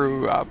kind of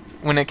grew up,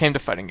 when it came to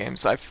fighting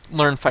games, I've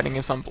learned fighting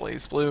games on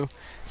BlazBlue,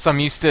 so I'm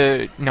used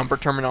to number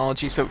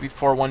terminology, so it would be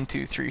 4, 1,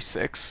 2, 3,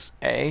 6,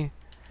 A,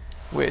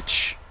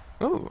 which,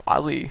 ooh,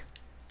 oddly,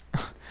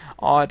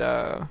 odd,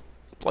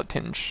 blood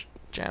tinge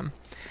gem.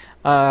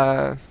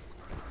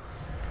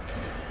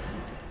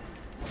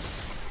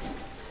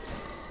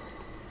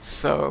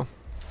 So,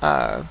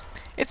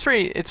 it's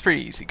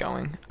pretty easy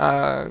going.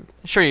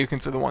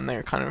 Shoryukens are the one that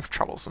are kind of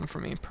troublesome for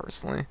me,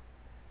 personally.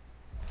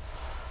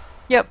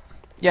 Yep.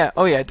 Yeah,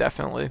 oh yeah,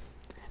 definitely.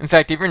 In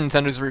fact, even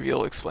Nintendo's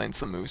reveal explains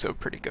the moves out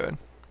pretty good.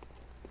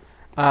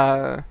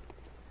 But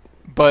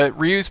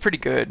Ryu's pretty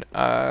good.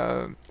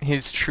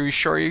 His true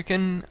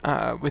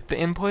Shoryuken, with the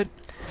input,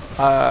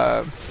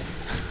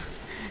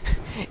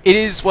 it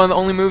is one of the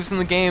only moves in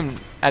the game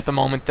at the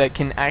moment that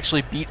can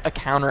actually beat a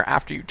counter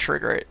after you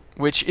trigger it,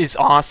 which is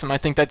awesome. I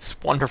think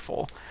that's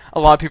wonderful. A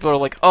lot of people are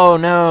like, oh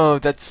no,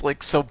 that's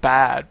like so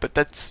bad, but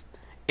that's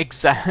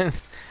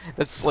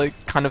that's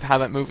like kind of how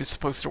that move is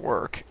supposed to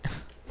work.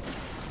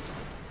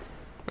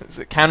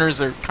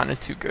 Counters are kind of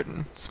too good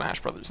in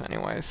Smash Brothers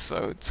anyway,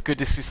 so it's good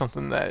to see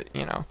something that,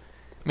 you know,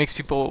 makes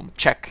people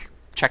check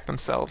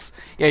themselves.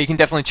 Yeah, you can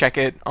definitely check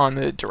it on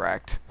the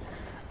Direct.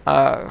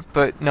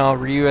 But no,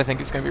 Ryu I think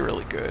is going to be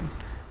really good.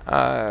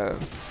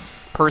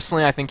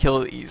 Personally, I think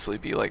he'll easily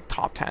be like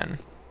top 10.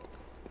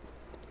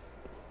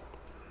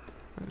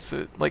 It's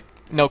like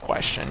no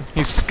question.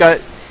 He's got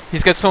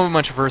so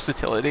much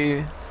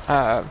versatility.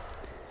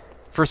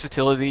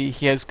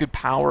 He has good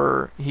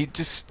power.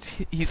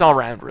 He's all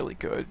around really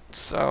good.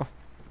 So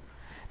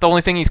the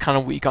only thing he's kind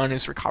of weak on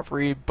is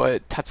recovery,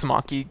 but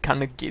Tatsumaki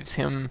kind of gives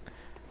him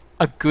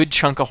a good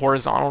chunk of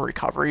horizontal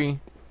recovery.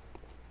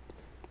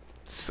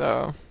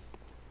 So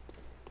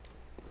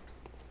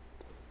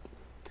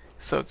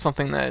it's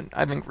something that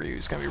I think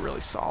Ryu's gonna be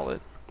really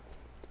solid.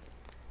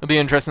 It'll be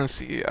interesting to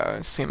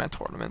see him at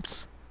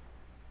tournaments.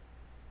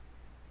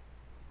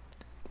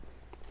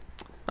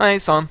 I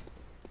saw him.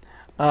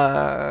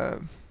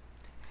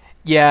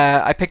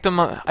 Yeah, I picked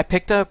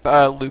up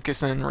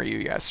Lucas and Ryu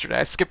yesterday.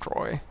 I skipped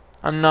Roy.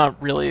 I'm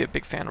not really a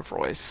big fan of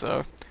Roy,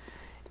 so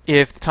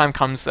if the time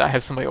comes that I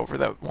have somebody over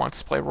that wants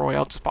to play Roy,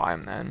 I'll just buy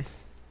him then.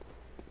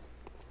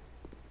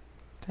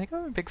 Did I go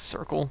in a big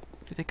circle?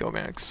 Did they go in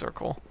a big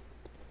circle?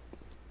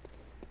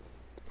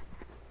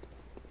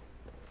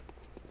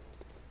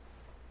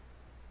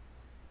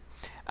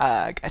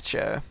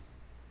 Gotcha.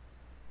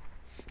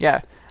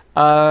 Yeah.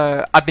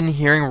 I've been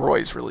hearing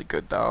Roy's really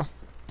good though.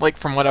 Like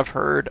from what I've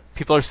heard,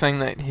 people are saying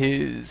that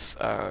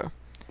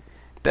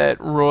that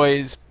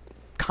Roy's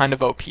kind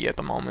of OP at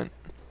the moment,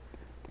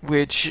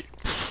 which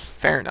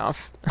fair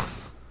enough.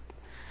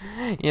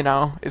 You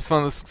know, it's one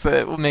of those things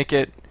that will make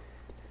it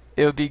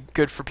would be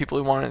good for people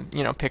who want to,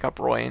 you know, pick up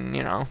Roy and,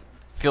 you know,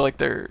 feel like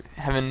they're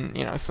having,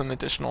 you know, some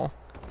additional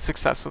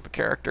success with the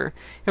character.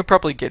 He'll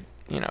probably get,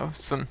 you know,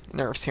 some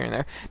nerfs here and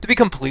there. To be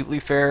completely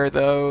fair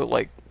though,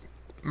 like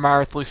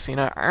Marth,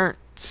 Lucina aren't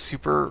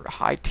super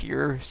high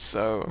tier,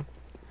 so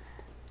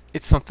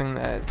it's something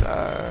that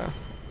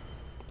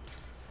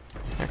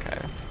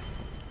okay.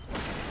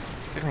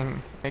 See if I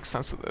can make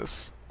sense of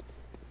this.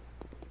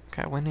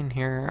 Okay, I went in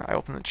here, I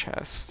opened the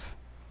chest.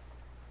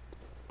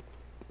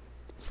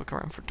 Let's look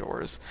around for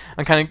doors.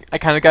 I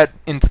kinda got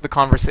into the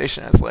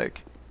conversation as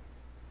like,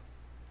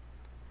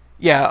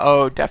 Yeah,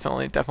 oh,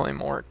 definitely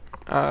Mort.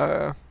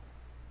 Uh,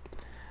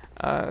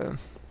 uh,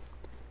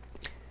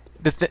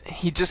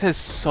 he just has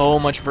so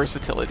much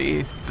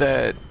versatility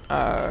that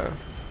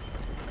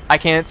I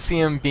can't see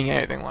him being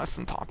anything less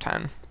than top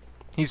 10.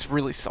 He's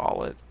really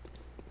solid.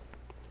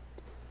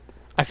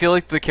 I feel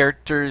like the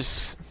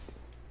characters,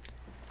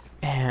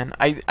 man,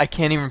 I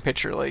can't even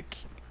picture, like,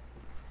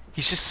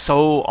 he's just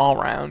so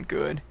all-around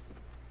good.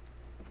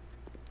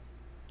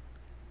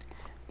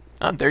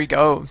 Oh, there you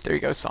go,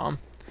 Sam.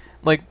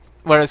 Like,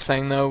 what I was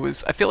saying, though,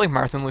 was I feel like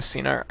Martha and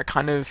Lucina are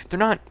kind of, they're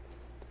not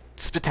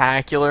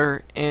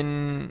spectacular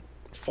in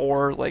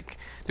 4, like,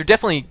 they're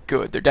definitely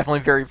good, they're definitely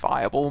very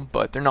viable,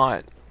 but they're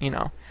not, you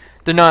know,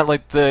 they're not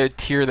like the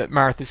tier that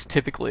Martha's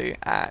typically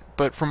at,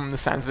 but from the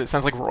sounds of it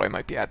sounds like Roy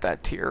might be at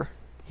that tier.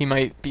 He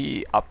might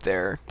be up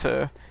there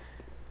to,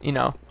 you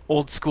know,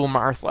 old school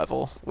Marth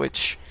level,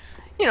 which,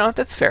 you know,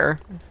 that's fair.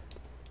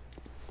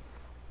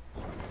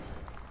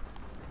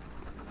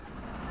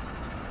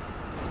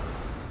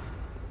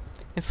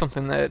 It's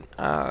something that,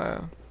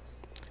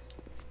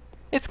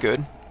 it's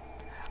good.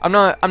 I'm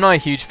not a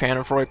huge fan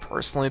of Roy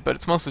personally, but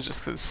it's mostly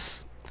just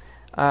because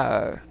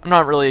I'm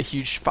not really a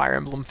huge Fire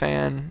Emblem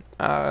fan,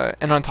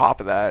 and on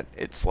top of that,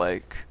 it's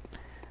like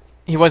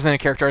he wasn't a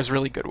character I was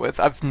really good with.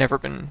 I've never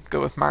been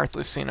good with Marth,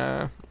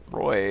 Lucina,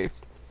 Roy,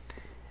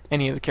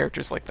 any of the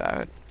characters like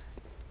that.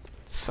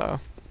 So,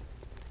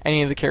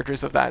 any of the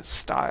characters of that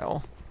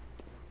style.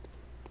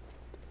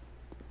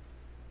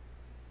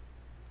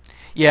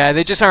 Yeah,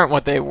 they just aren't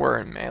what they were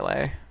in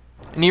Melee,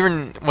 and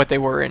even what they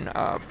were in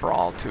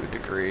Brawl to a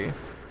degree.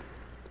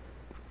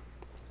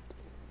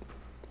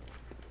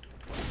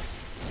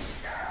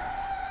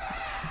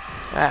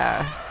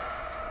 Ah.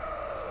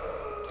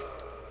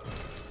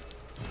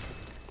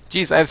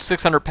 Jeez, I have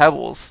 600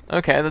 pebbles.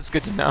 Okay, that's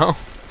good to know.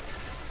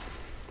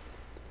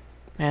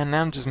 Man,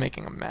 now I'm just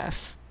making a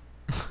mess.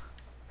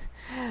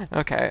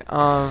 Okay,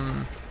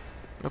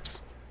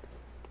 oops.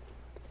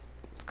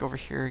 Let's go over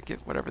here,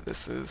 get whatever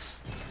this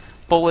is.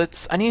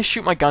 Bullets. I need to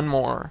shoot my gun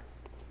more.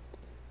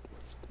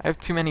 I have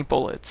too many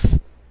bullets.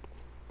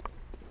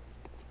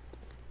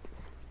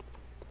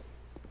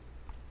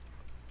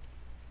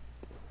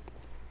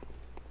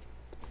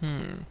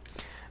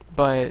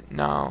 But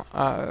no,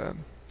 I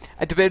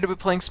debated about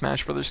playing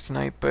Smash Brothers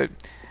tonight, but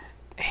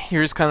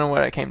here's kind of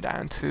what I came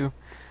down to.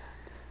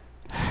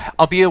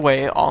 I'll be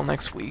away all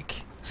next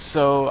week,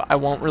 so I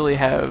won't really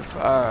have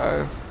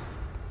the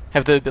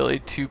ability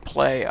to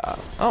play.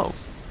 Oh,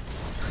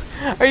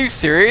 are you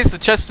serious? The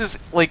chest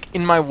is like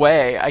in my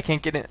way. I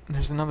can't get in.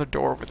 There's another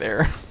door over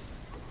there.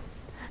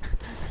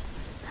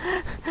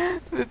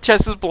 The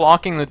chest is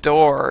blocking the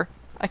door.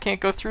 I can't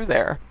go through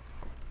there.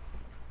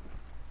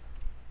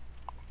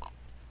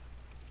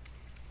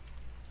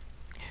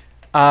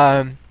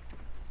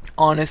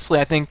 Honestly,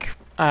 I think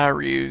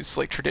Ryu's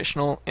like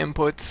traditional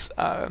inputs,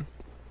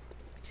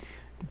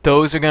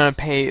 those are gonna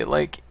pay,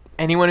 like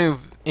anyone who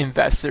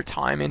invests their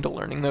time into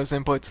learning those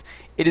inputs,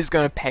 it is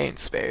gonna pay in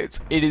spades.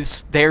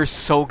 They're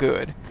so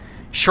good.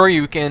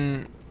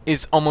 Shoryuken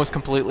is almost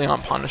completely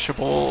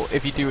unpunishable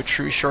if you do a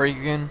true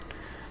Shoryuken,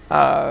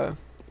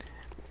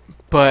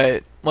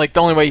 but like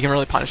the only way you can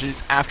really punish it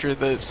is after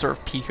the sort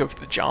of peak of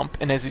the jump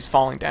and as he's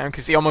falling down,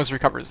 because he almost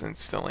recovers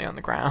instantly on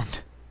the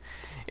ground.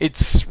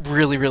 It's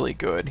really, really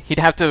good. He'd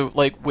have to,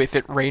 like, whiff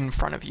it right in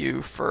front of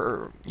you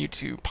for you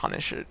to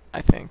punish it, I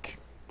think.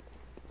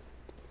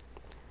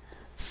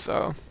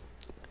 So,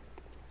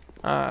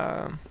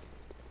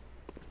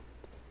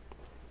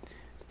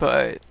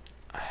 but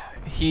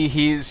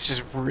he's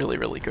just really,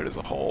 really good as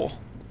a whole.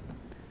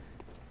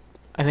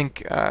 I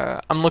think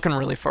I'm looking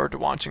really forward to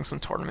watching some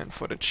tournament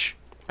footage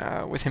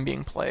with him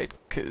being played,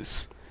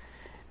 because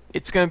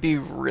it's going to be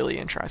really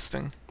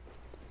interesting.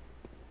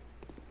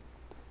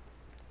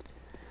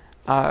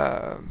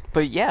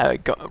 But yeah,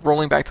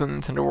 rolling back to the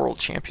Nintendo World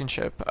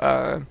Championship,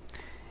 it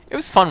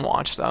was fun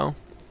watch though.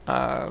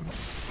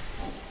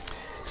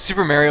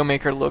 Super Mario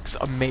Maker looks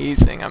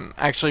amazing. I'm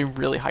actually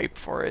really hyped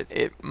for it.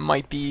 It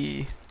might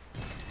be...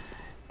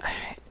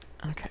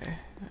 Okay.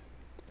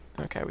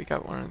 Okay, we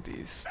got one of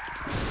these.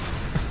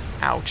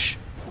 Ouch.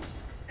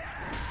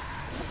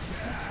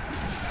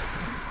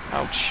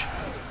 Ouch.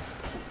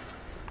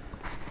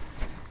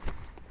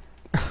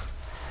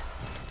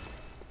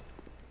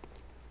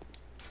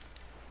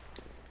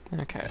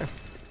 Okay.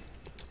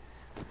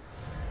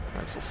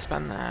 Might as well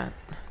spend that.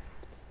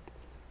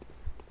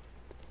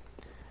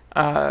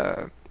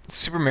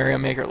 Super Mario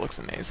Maker looks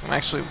amazing. I'm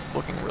actually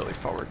looking really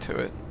forward to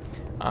it.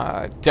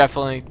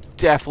 Definitely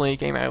a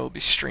game I will be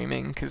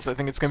streaming, because I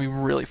think it's going to be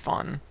really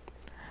fun.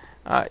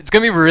 It's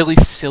going to be really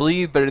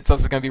silly, but it's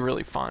also going to be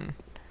really fun.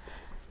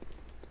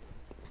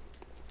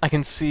 I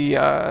can see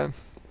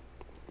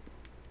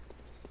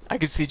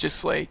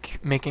just, like,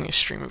 making a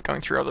stream of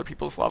going through other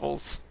people's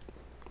levels.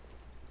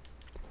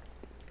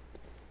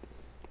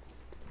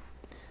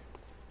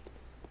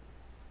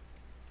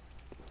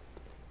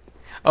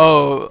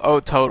 Oh,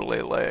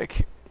 totally.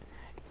 Like,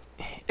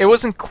 it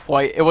wasn't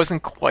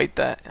quite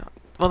that.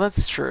 Well,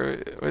 that's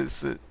true.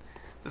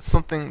 that's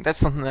something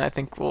that I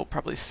think we'll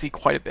probably see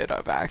quite a bit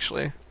of,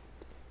 actually.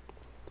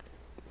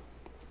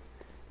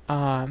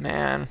 Ah,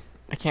 man,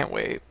 I can't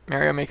wait.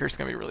 Mario Maker's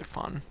gonna be really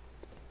fun.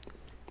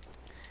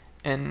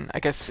 And I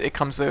guess it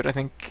comes out, I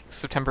think,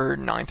 September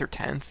 9th or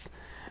 10th.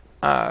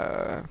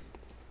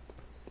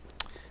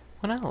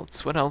 What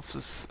else? What else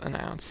was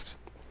announced?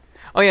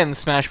 Oh yeah, in the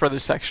Smash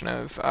Brothers section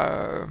of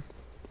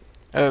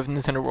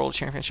Nintendo World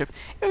Championship,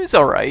 it was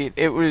alright.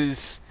 It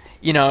was,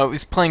 you know, it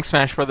was playing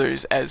Smash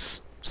Brothers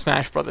as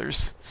Smash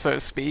Brothers, so to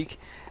speak,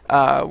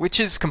 which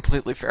is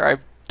completely fair. I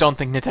don't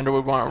think Nintendo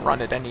would want to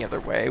run it any other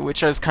way,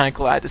 which I was kind of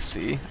glad to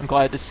see. I'm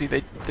glad to see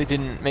they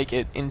didn't make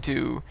it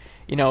into,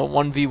 you know,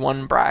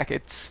 1v1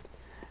 brackets,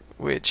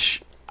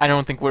 which I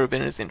don't think would have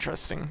been as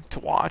interesting to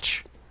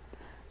watch,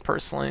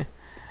 personally.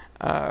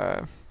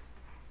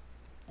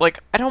 Like,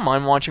 I don't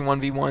mind watching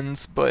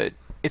 1v1s, but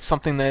it's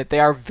something that they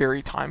are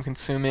very time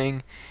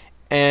consuming,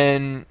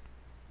 and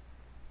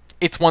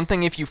it's one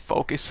thing if you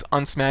focus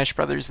on Smash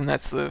Brothers and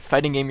that's the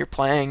fighting game you're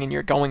playing and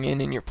you're going in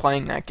and you're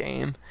playing that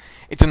game.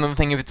 It's another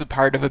thing if it's a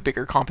part of a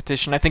bigger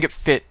competition. I think it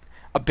fit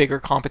a bigger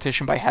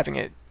competition by having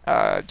it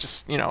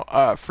just, you know,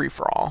 free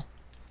for all.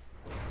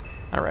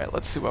 Alright,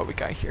 let's see what we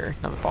got here.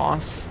 Another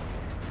boss.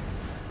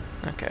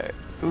 Okay.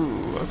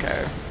 Ooh,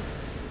 okay.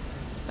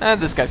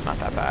 This guy's not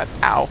that bad.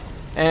 Ow.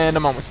 And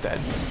I'm almost dead.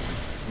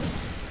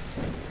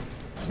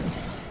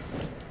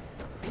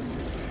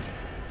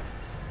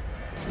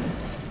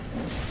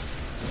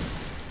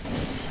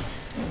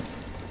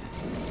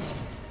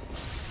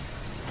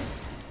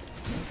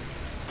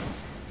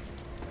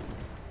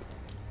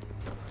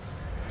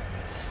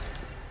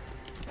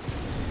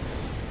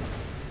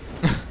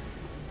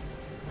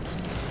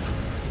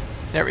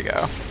 There we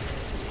go.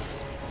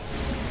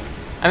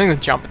 I think the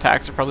jump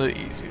attacks are probably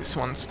the easiest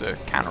ones to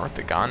counter with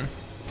the gun.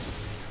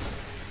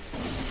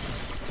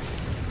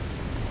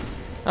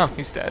 Oh,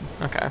 he's dead.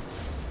 Okay.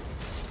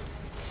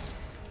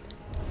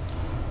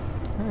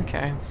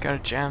 Okay, got a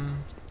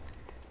gem.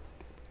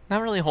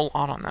 Not really a whole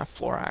lot on that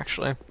floor,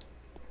 actually.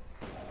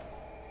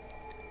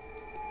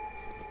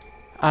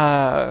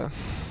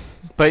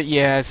 But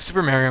yeah,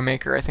 Super Mario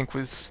Maker, I think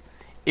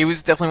it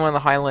was definitely one of the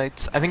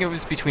highlights. I think it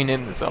was between it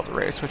and the Zelda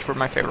race, which were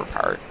my favorite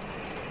part.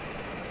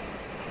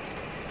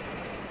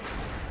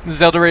 The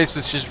Zelda race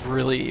was just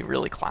really,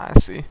 really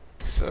classy,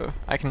 so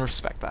I can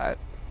respect that.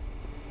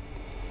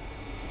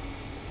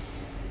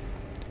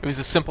 It was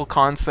a simple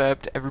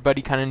concept,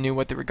 everybody kind of knew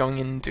what they were going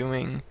in and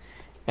doing,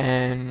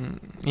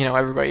 and, you know,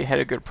 everybody had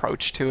a good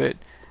approach to it.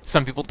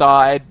 Some people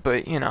died,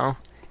 but, you know,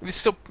 it was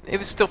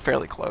still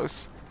fairly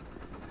close.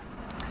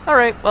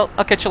 Alright, well,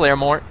 I'll catch you later,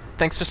 Mort.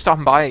 Thanks for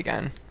stopping by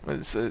again. It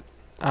was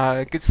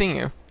good seeing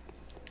you.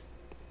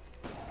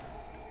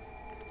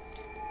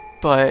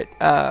 But,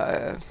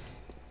 oh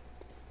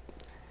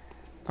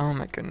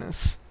my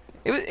goodness.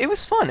 It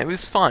was fun, it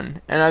was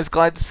fun. And I was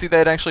glad to see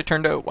that it actually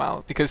turned out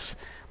well, because,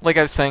 like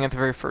I was saying at the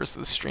very first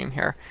of the stream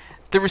here,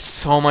 there was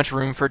so much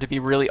room for it to be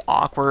really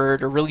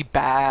awkward or really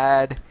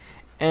bad,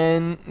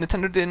 and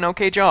Nintendo did an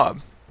okay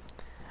job.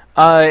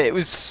 It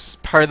was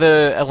part of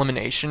the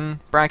elimination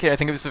bracket. I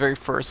think it was the very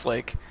first,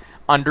 like,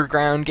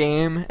 underground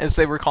game, as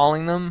they were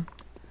calling them.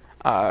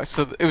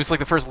 So it was like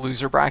the first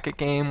loser bracket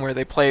game where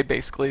they played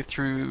basically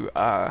through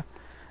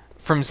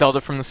from Zelda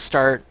from the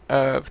start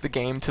of the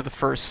game to the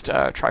first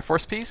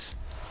Triforce piece.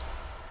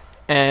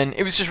 And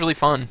it was just really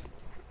fun.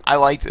 I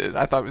liked it.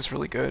 I thought it was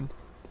really good.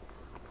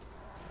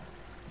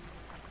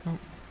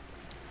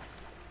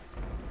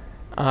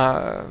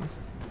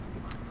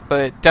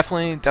 But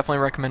definitely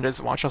recommend it as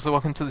a watch. Also,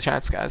 welcome to the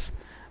chats, guys.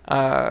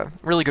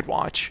 Really good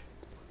watch.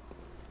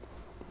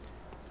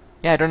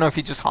 Yeah, I don't know if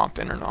he just hopped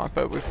in or not,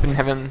 but we've been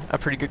having a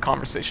pretty good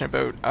conversation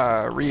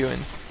about Ryu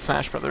and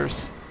Smash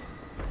Brothers.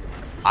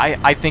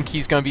 I think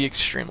he's going to be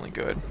extremely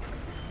good.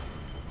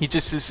 He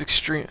just is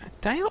extreme.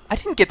 I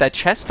didn't get that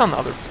chest on the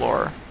other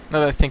floor, now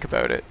that I think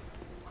about it.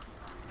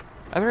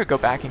 I better go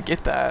back and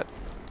get that.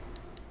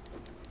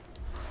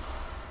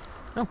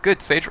 Oh,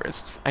 good, sage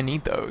wrists. I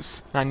need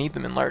those, and I need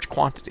them in large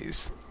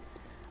quantities.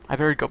 I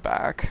better go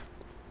back.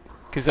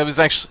 Because that was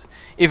actually...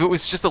 If it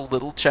was just a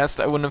little chest,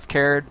 I wouldn't have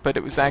cared, but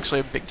it was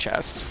actually a big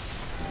chest.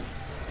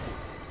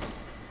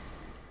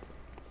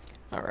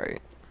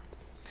 Alright.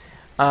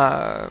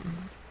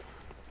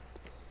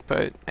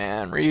 But,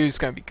 man, Ryu's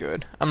gonna be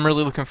good. I'm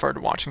really looking forward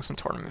to watching some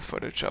tournament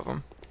footage of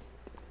him.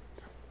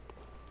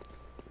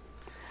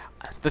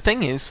 The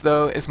thing is,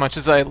 though, as much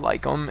as I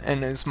like him,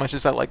 and as much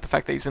as I like the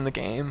fact that he's in the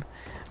game,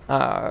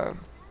 I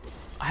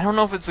don't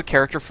know if it's a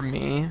character for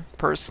me,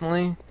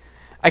 personally.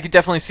 I could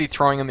definitely see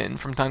throwing him in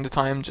from time to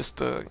time just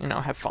to, you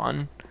know, have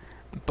fun.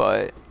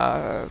 But,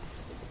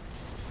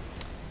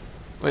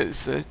 what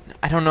is it?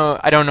 I don't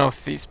know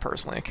if he's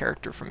personally a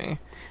character for me.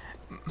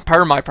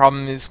 Part of my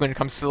problem is when it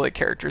comes to, like,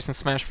 characters in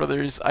Smash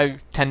Brothers, I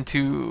tend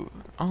to...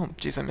 Oh,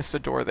 jeez, I missed a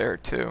door there,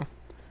 too.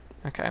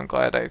 Okay, I'm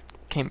glad I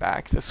came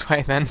back this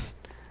way, then.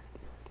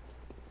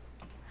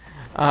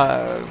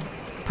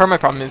 Part of my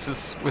problem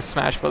is with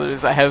Smash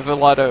Brothers, I have a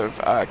lot of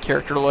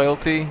character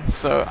loyalty,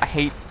 so I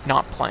hate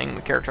not playing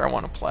the character I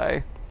want to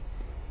play.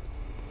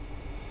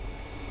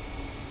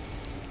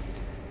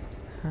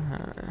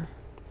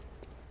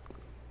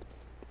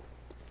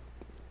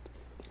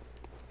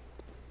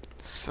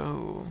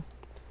 So,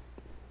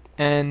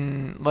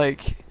 and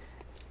like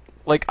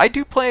I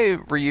do play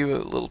Ryu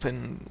a little bit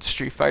in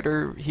Street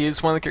Fighter. He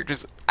is one of the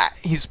characters.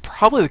 He's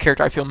probably the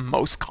character I feel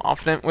most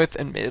confident with,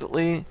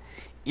 admittedly.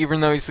 Even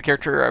though he's the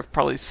character I've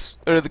probably,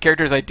 or the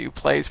characters I do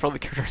play, he's probably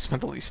the character I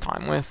spent the least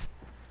time with.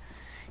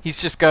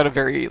 He's just got a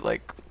very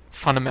like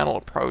fundamental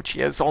approach.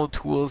 He has all the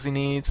tools he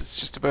needs. It's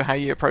just about how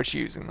you approach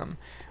using them,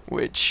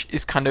 which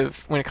is kind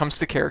of, when it comes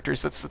to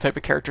characters, that's the type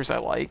of characters I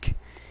like.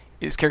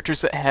 Is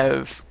characters that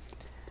have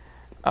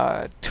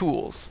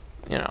tools.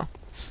 You know,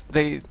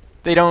 they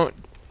don't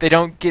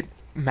get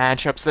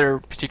matchups that are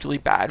particularly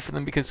bad for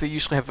them because they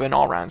usually have an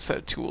all-round set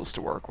of tools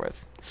to work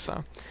with.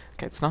 So,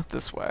 okay, it's not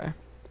this way.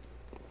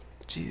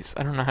 Jeez,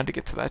 I don't know how to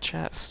get to that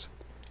chest.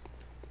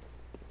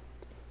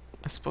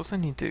 I suppose I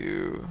need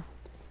to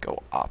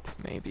go up,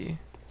 maybe.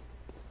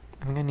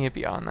 I think I need to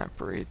be on that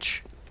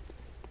bridge.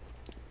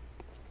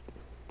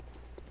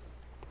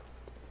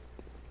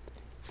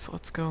 So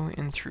let's go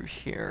in through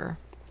here.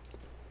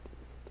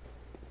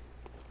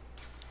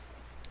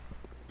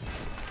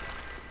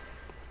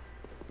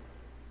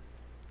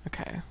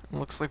 Okay, it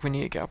looks like we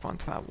need to get up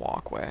onto that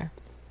walkway.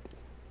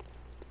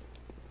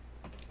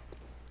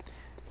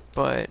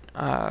 But,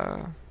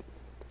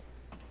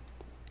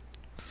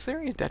 is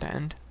there a dead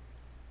end?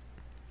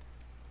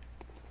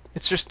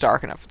 It's just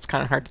dark enough, it's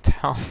kind of hard to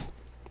tell.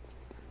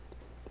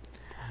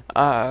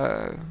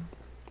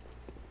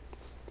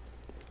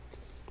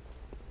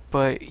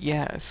 But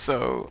yeah,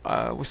 so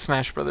with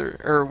Smash Brother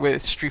or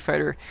with Street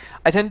Fighter,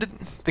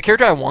 the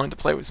character I wanted to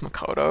play was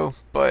Makoto,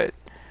 but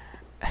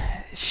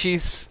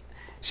she's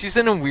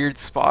in a weird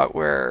spot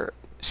where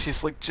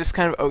she's like just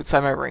kind of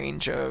outside my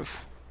range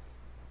of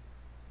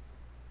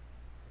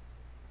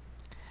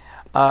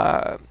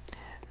the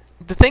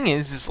thing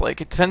is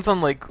like it depends on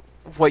like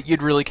what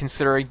you'd really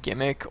consider a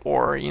gimmick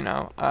or, you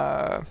know,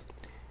 an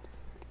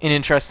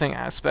interesting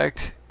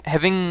aspect.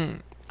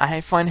 I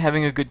find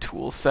having a good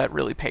tool set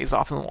really pays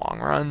off in the long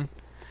run.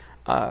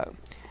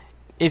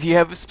 If you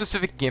have a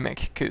specific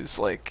gimmick, because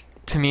like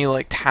to me,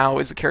 like Tao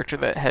is a character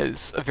that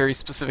has a very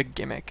specific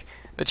gimmick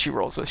that she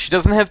rolls with. She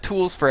doesn't have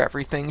tools for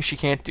everything. She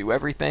can't do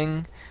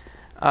everything.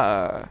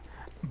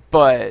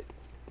 But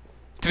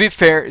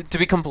to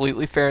be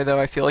completely fair, though,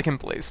 I feel like in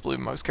BlazBlue,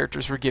 most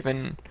characters were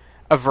given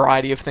a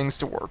variety of things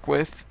to work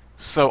with.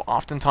 So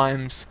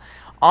oftentimes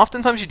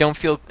you don't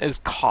feel as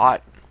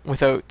caught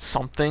without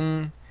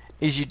something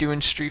as you do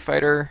in Street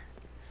Fighter.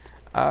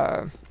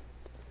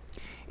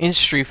 In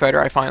Street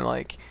Fighter, I find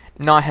like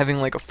not having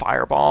like a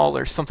fireball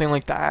or something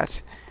like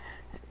that,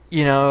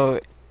 you know,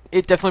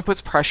 it definitely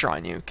puts pressure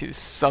on you because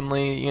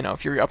suddenly, you know,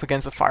 if you're up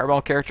against a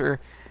fireball character,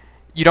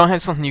 you don't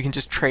have something you can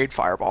just trade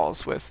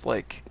fireballs with.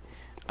 Like,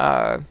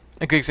 a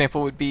good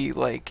example would be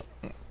like,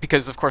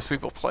 because of course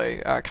people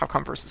play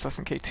Capcom vs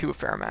SNK2 a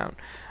fair amount.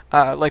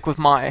 Like with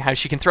Mai, how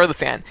she can throw the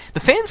fan. The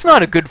fan's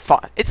not a good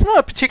it's not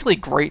a particularly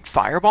great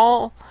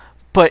fireball,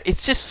 but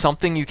it's just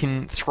something you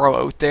can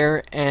throw out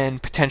there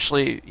and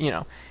potentially, you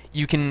know,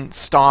 you can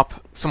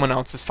stop someone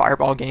else's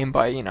fireball game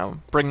by, you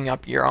know, bringing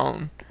up your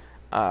own,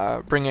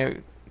 bring out,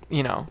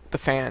 you know, the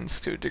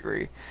fans to a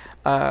degree.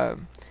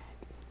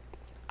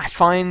 I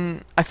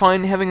find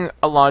having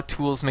a lot of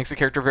tools makes a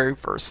character very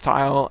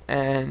versatile,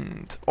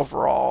 and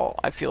overall,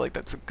 I feel like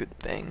that's a good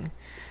thing.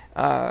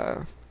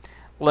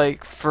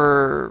 Like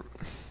for,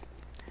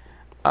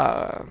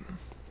 I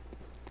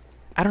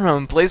don't know,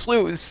 in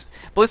BlazBlue was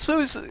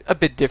a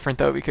bit different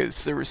though,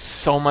 because there was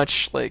so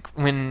much, like,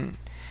 when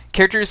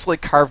characters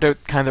like carved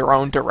out kind of their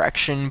own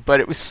direction, but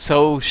it was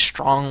so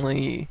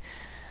strongly,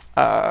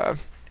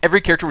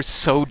 every character was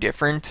so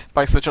different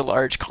by such a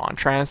large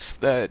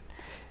contrast that,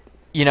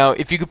 you know,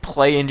 if you could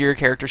play into your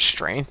character's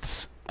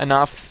strengths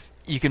enough,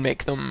 you can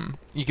make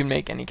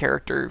any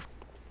character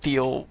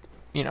feel,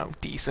 you know,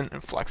 decent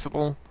and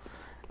flexible.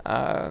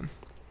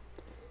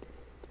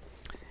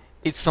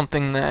 It's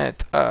something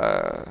that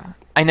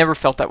I never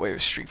felt that way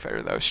with Street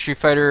Fighter though. Street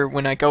Fighter,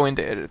 when I go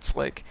into it, it's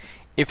like,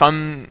 if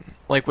I'm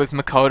like with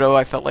Makoto,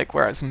 I felt like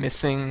where I was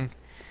missing,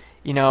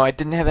 you know, I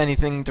didn't have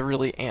anything to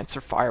really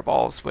answer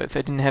fireballs with.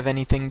 I didn't have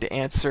anything to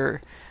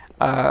answer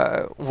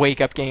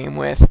wake up game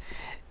with.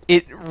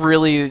 It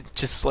really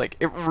just like,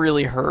 it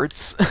really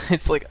hurts.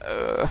 It's like,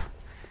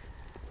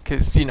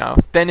 because, you know,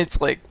 then it's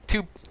like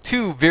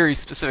two very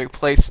specific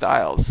play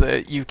styles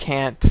that you're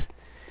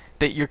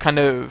kind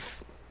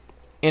of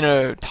in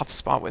a tough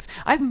spot with.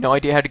 I have no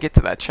idea how to get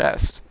to that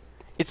chest.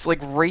 It's like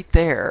right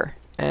there,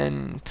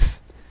 and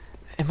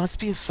it must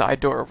be a side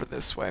door over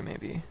this way,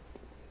 maybe.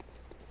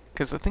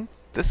 Because I think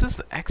this is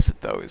the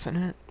exit, though, isn't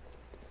it?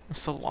 I'm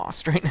so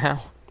lost right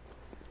now.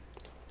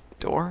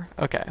 Door?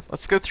 Okay,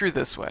 let's go through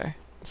this way.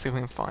 See if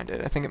we can find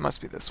it. I think it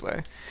must be this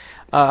way.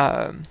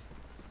 The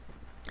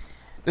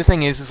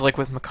thing is like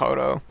with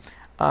Makoto,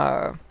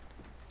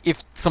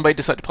 if somebody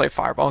decides to play a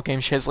fireball game,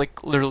 she has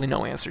like literally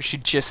no answer. She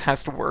just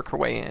has to work her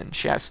way in.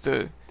 She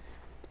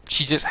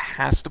just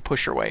has to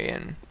push her way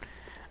in.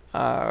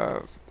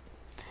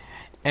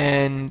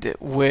 And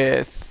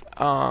with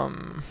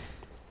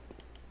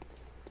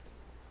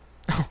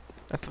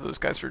I thought those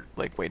guys were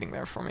like waiting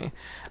there for me.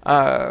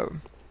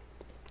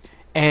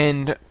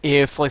 And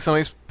if like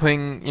somebody's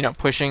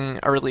pushing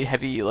a really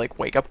heavy like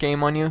wake up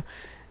game on you,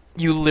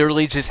 you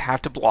literally just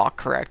have to block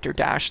correct or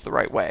dash the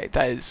right way.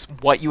 That is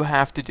what you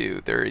have to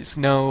do. There is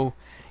no,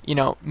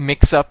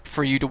 mix up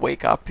for you to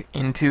wake up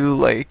into,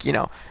 like,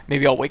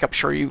 maybe I'll wake up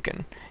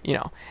Shoryuken.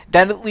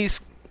 That at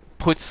least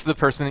puts the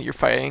person that you're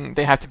fighting,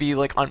 they have to be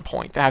like on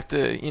point. They have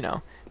to,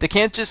 they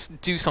can't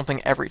just do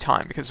something every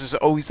time, because there's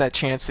always that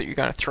chance that you're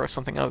going to throw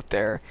something out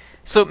there.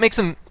 So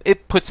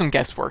it puts some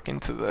guesswork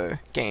into the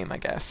game, I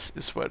guess,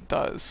 is what it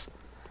does.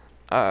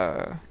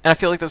 And I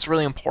feel like that's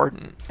really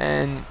important.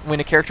 And when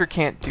a character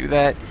can't do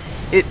that,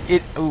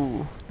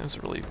 ooh, that was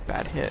a really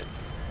bad hit.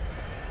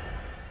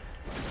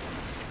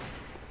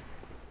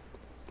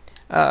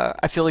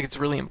 I feel like it's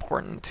really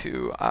important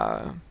to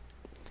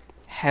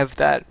have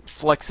that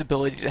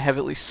flexibility to have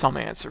at least some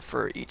answer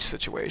for each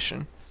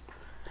situation.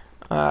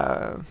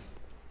 But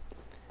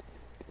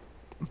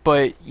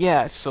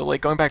yeah, so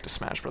like going back to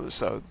Smash Brothers,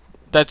 so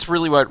that's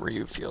really what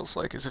Ryu feels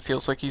like. Is it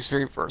feels like he's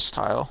very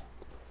versatile.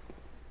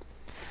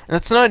 And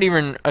that's not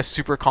even a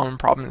super common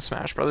problem in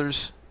Smash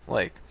Brothers.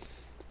 Like,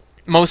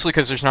 mostly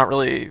because there's not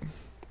really,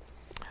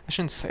 I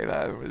shouldn't say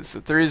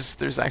that.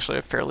 There's actually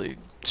a fairly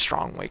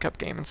strong wake up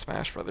game in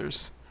Smash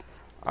Brothers.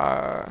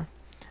 But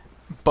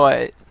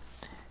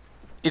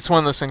it's one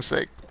of those things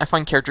that I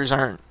find characters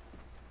aren't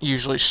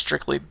usually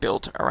strictly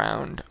built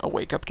around a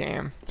wake up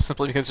game,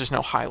 simply because there's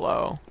no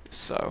high-low.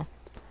 So,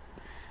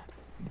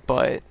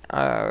 but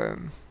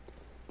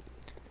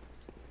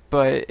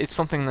it's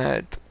something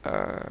that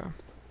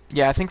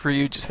yeah, I think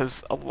Ryu just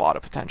has a lot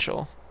of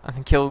potential. I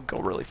think he'll go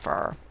really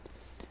far.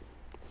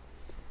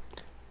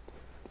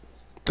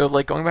 Though,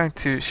 like, going back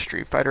to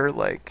Street Fighter,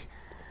 like,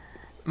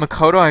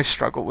 Makoto I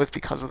struggle with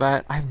because of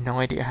that. I have no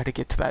idea how to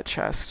get to that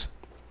chest.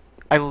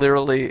 I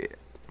literally,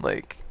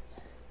 like,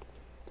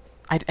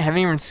 I haven't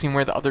even seen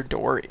where the other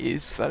door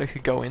is that I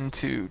could go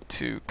into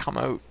to come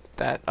out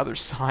that other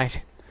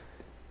side.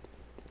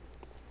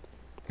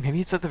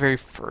 Maybe it's at the very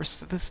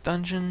first of this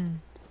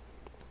dungeon?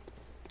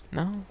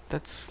 No,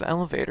 that's the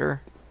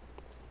elevator.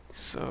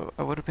 So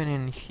I would have been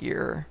in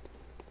here.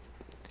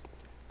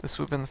 This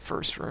would have been the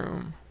first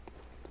room.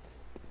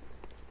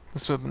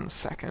 This would have been the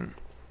second.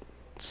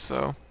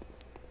 So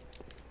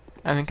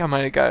I think I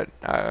might have got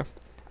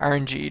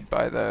RNG'd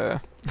by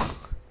the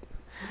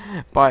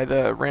by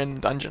the random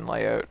dungeon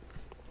layout.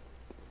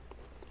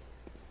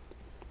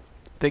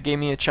 They gave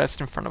me a chest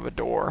in front of a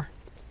door.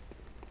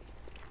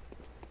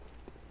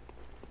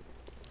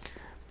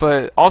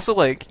 But also,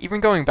 like,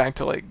 even going back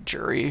to, like,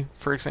 Jury,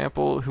 for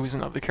example, who was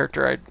another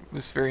character I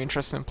was very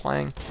interested in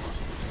playing.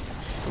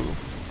 Ooh,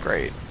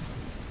 great.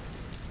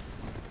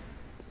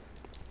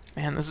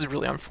 Man, this is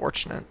really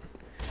unfortunate.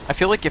 I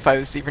feel like if I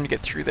was even to get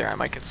through there, I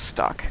might get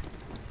stuck.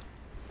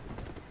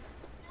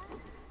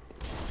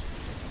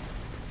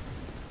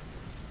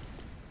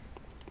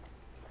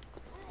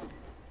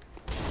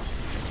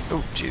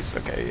 Oh, jeez,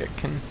 okay, I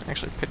can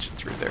actually pitch it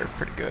through there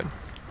pretty good.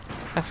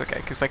 That's okay,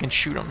 because I can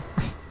shoot them.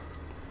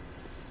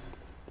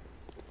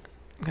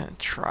 I'm gonna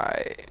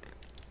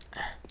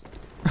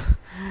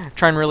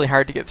trying really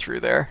hard to get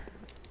through there.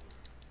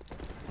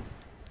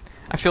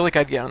 I feel like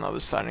I'd get on the other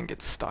side and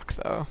get stuck,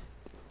 though.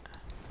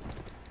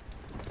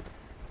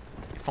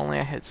 If only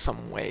I had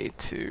some way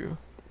to...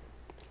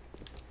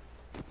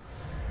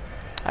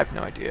 I have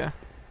no idea.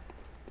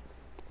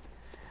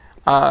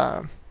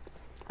 I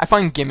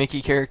find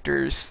gimmicky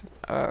characters...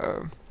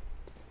 I'm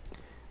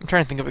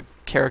trying to think of a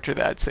character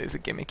that I'd say is a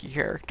gimmicky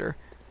character.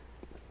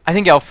 I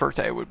think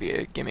Alfurte would be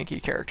a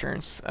gimmicky character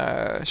in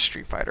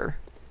Street Fighter.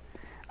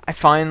 I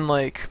find,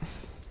 like,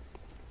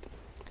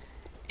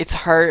 it's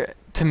hard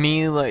to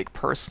me, like,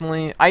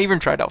 personally. I even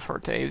tried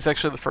Alfurte. He was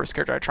actually the first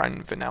character I tried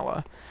in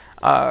Vanilla.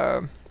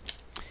 I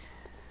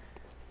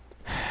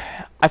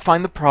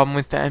find the problem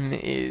with them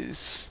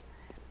is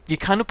you're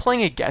kind of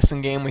playing a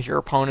guessing game with your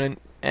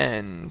opponent,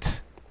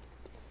 and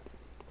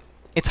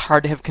it's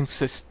hard to have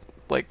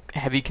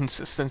heavy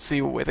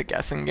consistency with a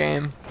guessing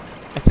game,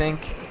 I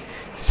think.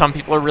 Some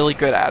people are really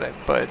good at it,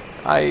 but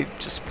I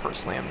just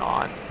personally am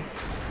not.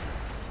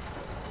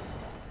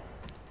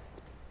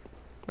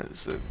 What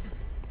is it?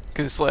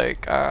 Because,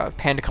 like,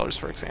 Panda Colors,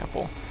 for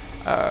example,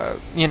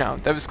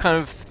 that was kind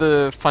of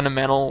the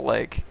fundamental,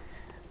 like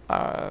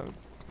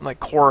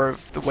core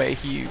of the way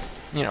he,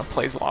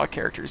 plays a lot of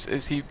characters,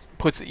 is he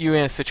puts you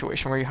in a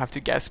situation where you have to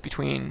guess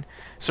between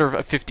sort of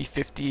a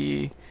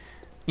 50-50,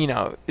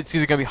 it's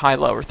either going to be high,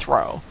 low, or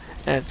throw.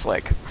 And it's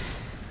like,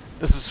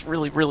 this is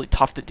really, really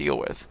tough to deal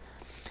with.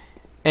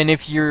 And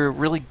if you're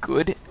really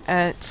good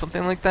at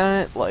something like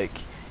that, like,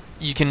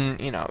 you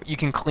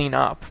can clean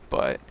up,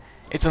 but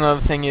it's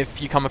another thing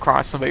if you come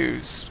across somebody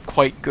who's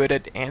quite good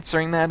at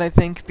answering that, I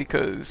think,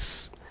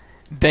 because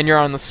then you're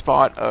on the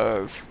spot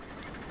of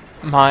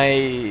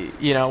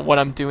what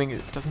I'm doing.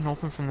 It doesn't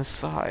open from this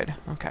side.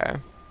 Okay.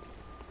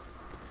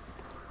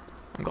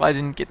 I'm glad I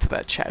didn't get to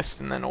that chest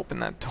and then open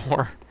that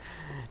door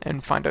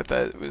and find out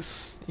that it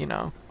was,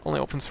 only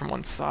opens from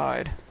one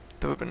side.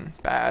 That would have been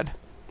bad.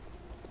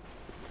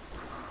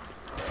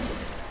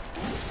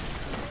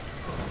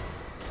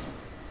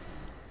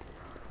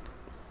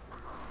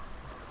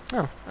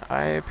 Oh,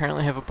 I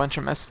apparently have a bunch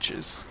of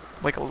messages.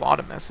 Like a lot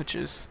of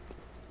messages.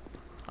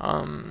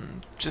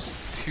 Just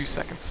 2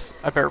 seconds.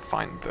 I better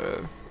find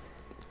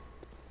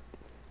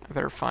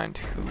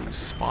who's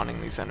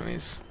spawning these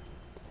enemies.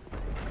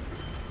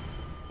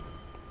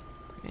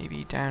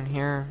 Maybe down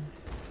here.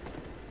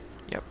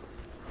 Yep.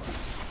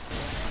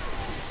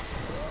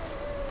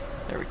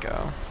 There we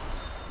go.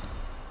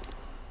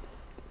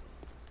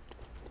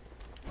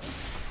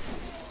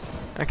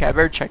 Okay, I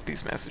better check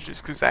these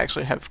messages, because I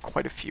actually have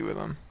quite a few of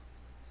them.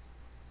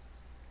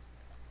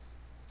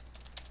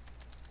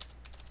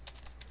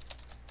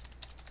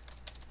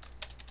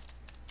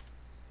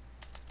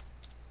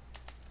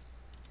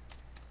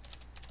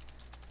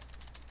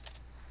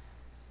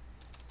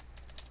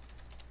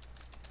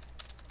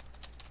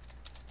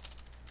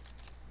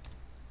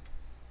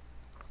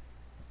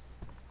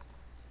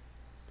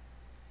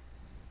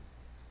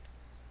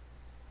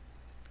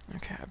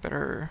 Okay, I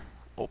better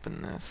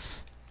open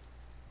this.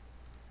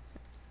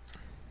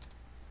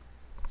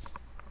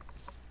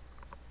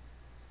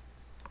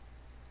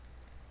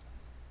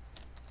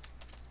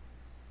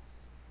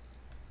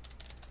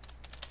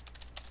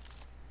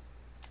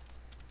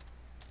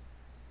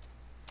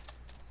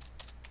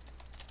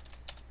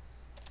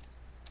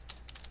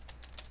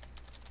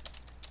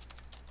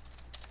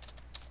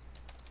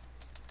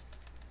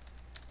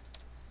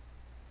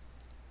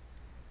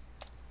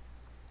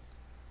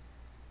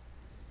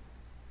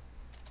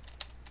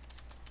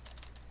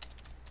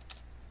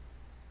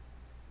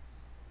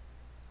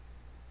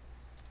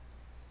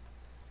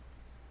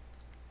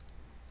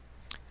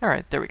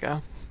 Alright, there we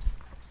go.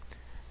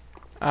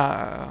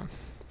 Let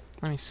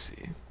me see.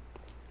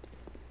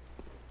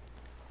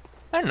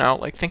 I don't know,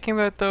 like, thinking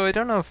about it though, I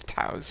don't know if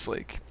Tao's,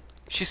 like,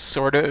 she's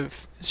sort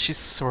of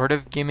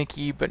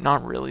gimmicky, but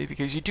not really,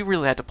 because you do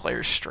really have to play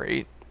her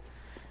straight.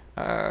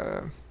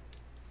 You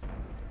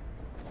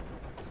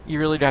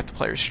really do have to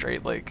play her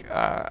straight, like,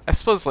 I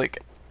suppose, like,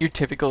 your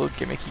typical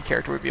gimmicky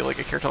character would be, like,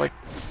 a character like,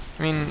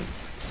 I mean,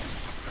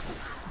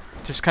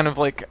 just kind of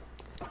like,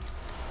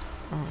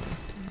 oh,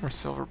 or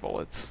silver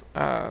bullets,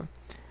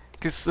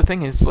 because the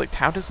thing is, like,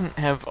 Tao doesn't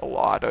have a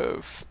lot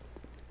of,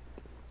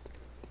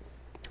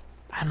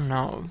 I don't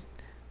know.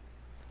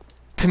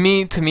 To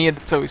me,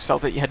 it's always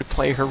felt that you had to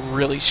play her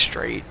really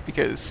straight,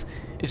 because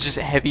it's just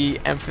a heavy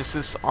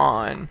emphasis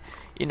on,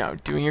 you know,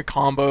 doing your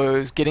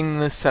combos, getting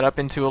the setup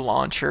into a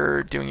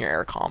launcher, doing your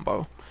air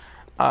combo.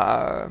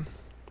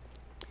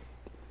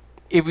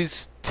 It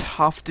was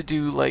tough to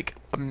do, like,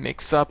 a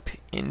mix-up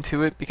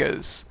into it,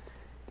 because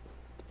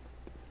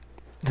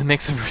the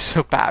mix-up was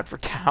so bad for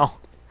Tao.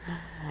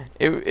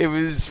 It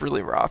was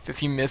really rough.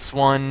 If you miss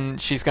one,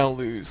 she's gonna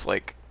lose,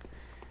 like,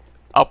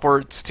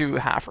 upwards to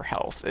half her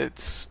health.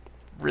 It's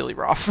really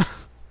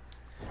rough.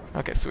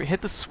 Okay, so we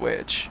hit the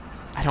switch.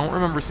 I don't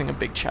remember seeing a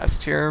big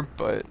chest here,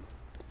 but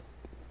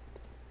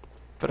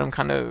I'm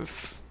kind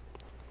of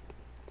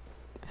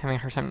having a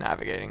hard time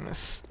navigating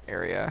this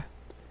area.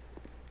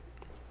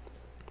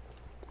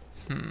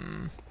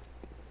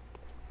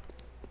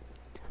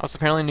 Also,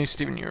 apparently new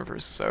Steven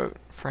Universe is out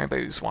for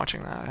anybody who's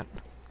watching that.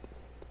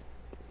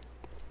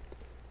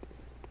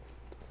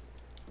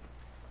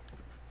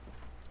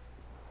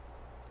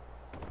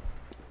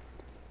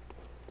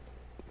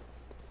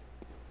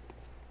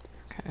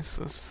 Okay,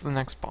 so this is the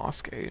next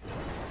boss gate.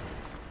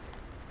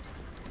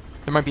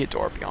 There might be a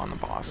door beyond the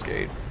boss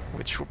gate,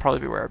 which will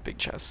probably be where our big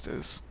chest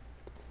is.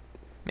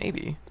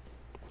 Maybe.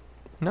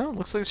 No, it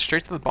looks like it's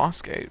straight to the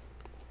boss gate.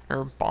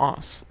 Or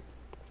boss.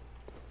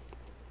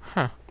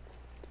 Huh.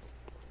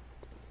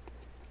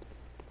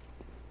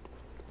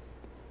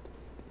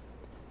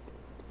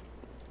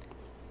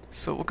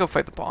 So we'll go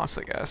fight the boss,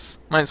 I guess.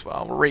 Might as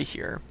well. We're right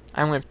here.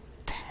 I only have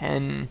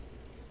 10...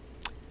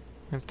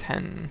 I have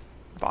 10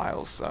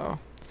 vials, though.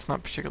 It's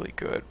not particularly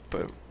good,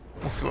 but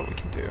we'll see what we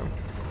can do.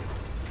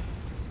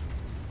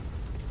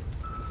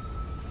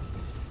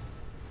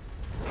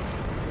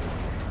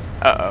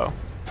 Uh-oh.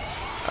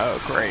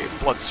 Oh, great.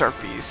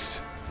 Bloodstarved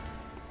Beast.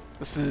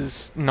 This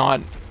is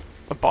not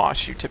a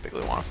boss you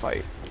typically want to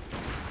fight.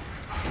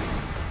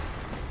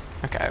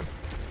 Okay.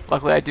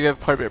 Luckily, I do have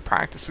quite a bit of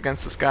practice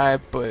against this guy,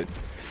 but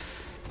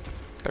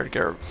better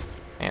get our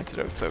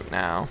antidotes out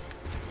now.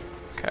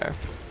 Okay.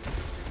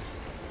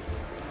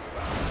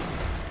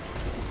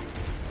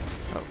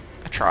 Oh,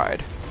 I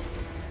tried.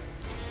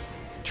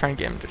 Trying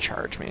to get him to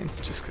charge me,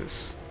 just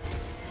because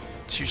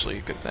it's usually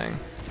a good thing.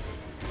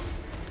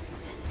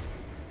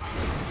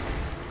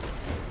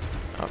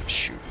 Oh,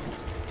 shoot.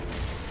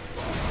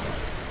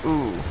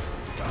 Ooh.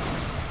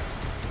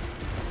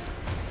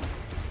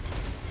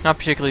 Not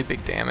particularly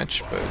big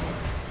damage, but...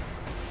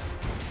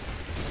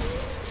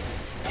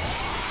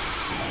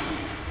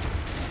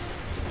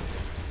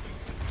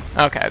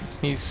 Okay,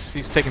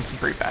 he's taking some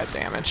pretty bad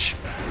damage.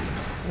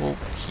 We'll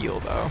heal,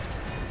 though.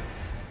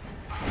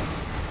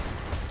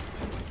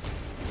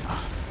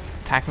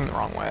 Attacking the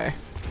wrong way.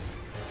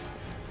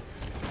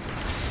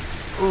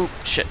 Ooh,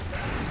 shit.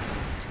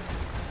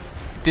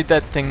 Did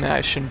that thing that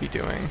I shouldn't be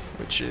doing,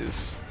 which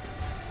is...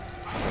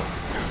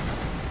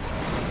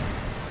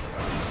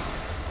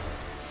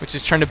 which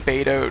is trying to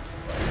bait out.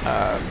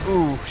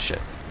 Ooh,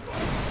 shit.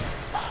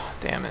 Oh,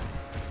 damn it.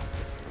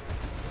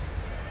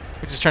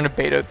 Which is trying to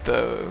bait out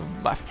the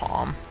left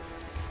palm.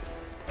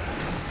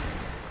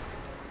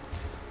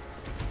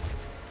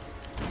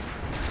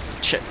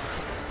 Shit.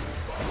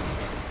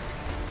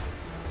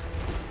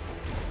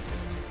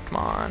 Come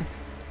on.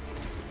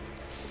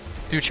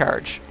 Do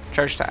charge.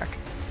 Charge attack.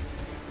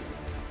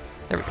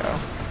 There we go.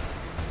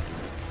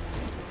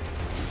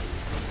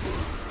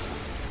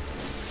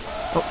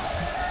 Oh.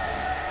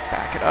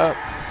 Back it up.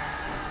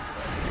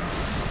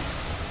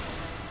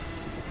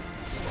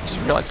 Just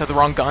realized I had the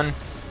wrong gun.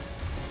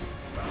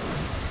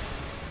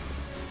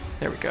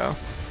 There we go.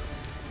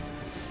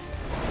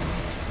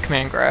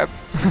 Command grab.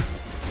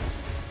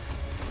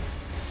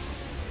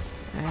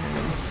 And...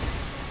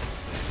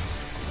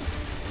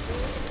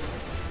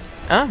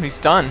 oh, he's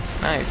done.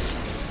 Nice.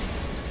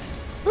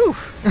 Whew.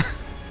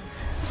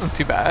 Wasn't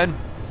too bad.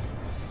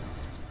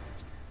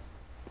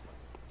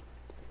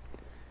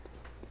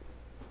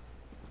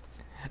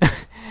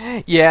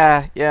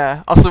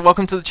 Yeah. Also,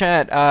 welcome to the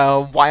chat.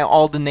 Why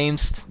all the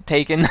names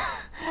taken?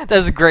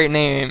 That's a great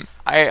name.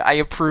 I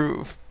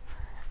approve.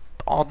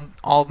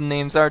 All the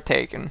names are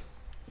taken.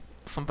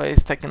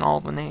 Somebody's taking all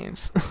the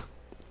names.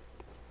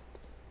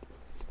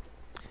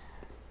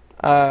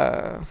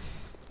 I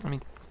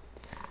mean,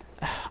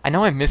 I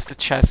know I missed a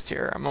chest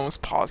here. I'm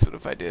almost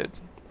positive I did.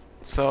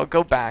 So I'll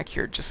go back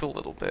here just a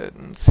little bit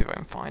and see if I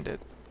can find it.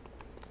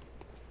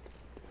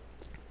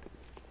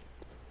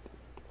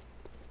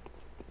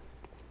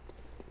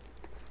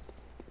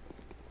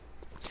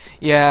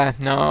 Yeah,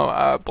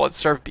 no,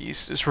 Bloodstarved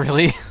Beast is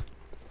really...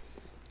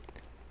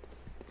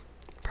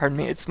 pardon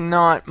me, it's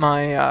not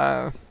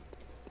my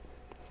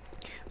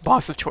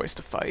boss of choice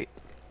to fight.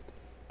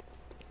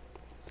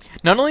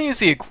 Not only is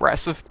he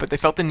aggressive, but they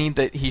felt the need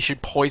that he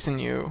should poison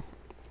you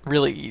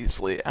really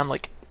easily. I'm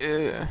like,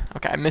 ugh.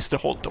 Okay, I missed a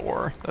whole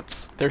door.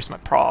 There's my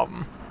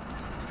problem.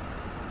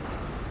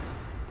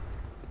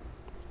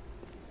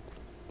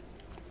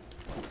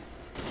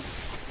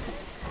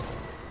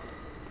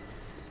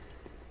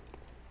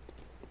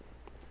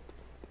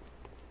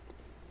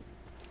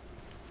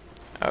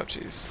 Oh,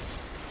 jeez.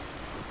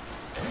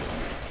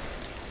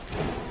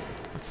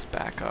 Let's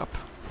back up.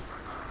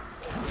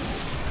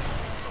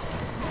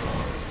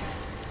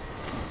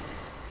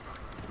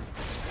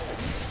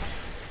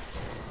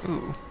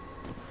 Ooh.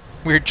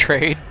 Weird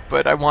trade,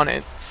 but I want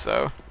it,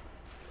 so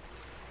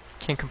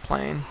can't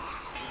complain.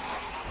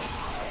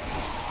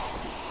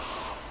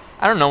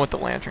 I don't know what the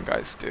lantern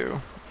guys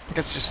do. I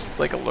guess just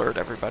like alert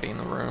everybody in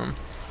the room.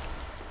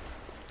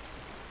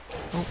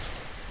 Oh.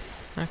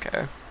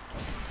 Okay.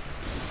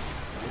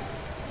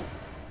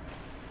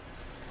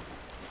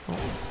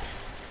 Oh.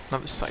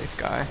 Another scythe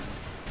guy.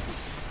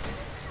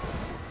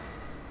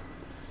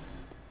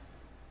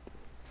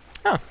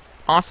 Oh,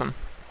 awesome.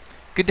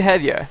 Good to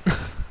have ya.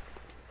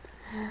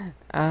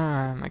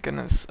 My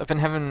goodness. I've been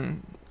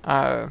having...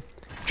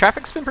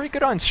 traffic's been pretty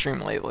good on stream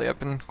lately. I've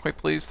been quite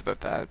pleased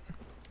about that.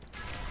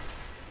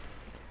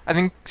 I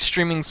think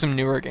streaming some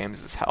newer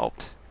games has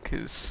helped,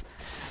 because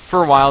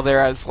for a while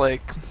there I was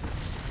like...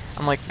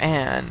 I'm like,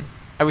 man,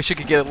 I wish I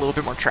could get a little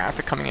bit more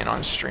traffic coming in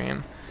on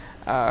stream.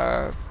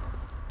 But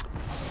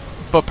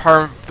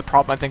part of the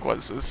problem I think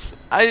was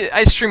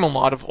I stream a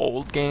lot of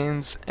old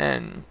games,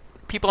 and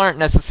people aren't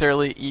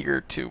necessarily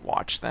eager to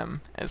watch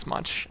them as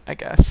much, I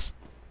guess.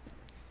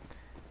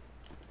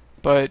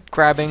 But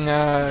grabbing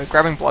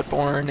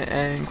Bloodborne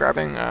and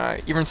grabbing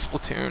even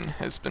Splatoon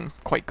has been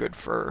quite good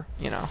for,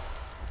 you know,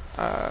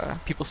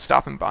 people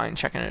stopping by and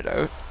checking it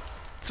out.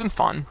 It's been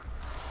fun.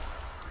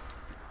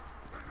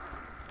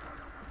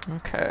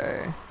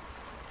 Okay.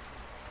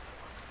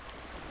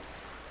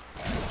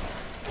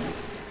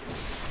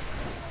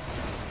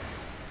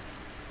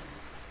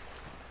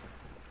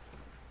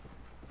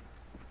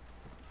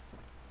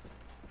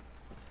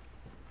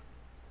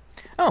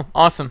 Oh,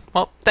 awesome.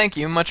 Well, thank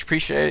you. Much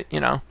appreciate,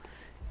 you know.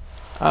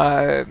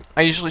 I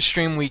usually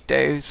stream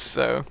weekdays,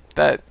 so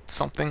that's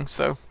something,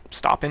 so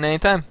stop in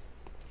anytime.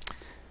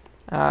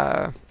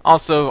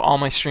 Also, all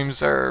my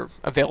streams are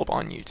available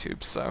on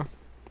YouTube, so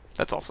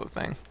that's also a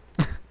thing.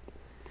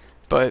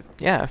 But,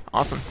 yeah,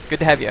 awesome. Good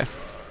to have you.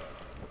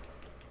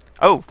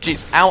 Oh,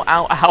 jeez. Ow,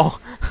 ow, ow.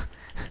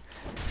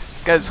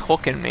 Guy's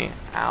hooking me.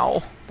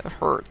 Ow. That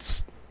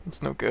hurts.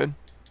 That's no good.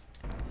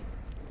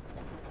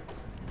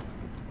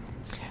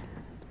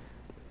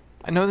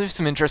 I know there's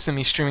some interest in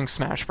me streaming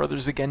Smash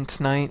Brothers again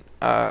tonight.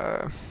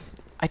 I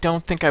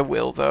don't think I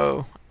will,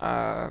 though.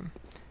 I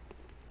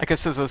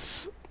guess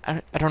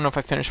I don't know if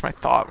I finished my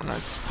thought when I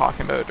was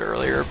talking about it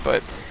earlier,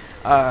 but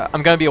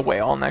I'm going to be away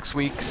all next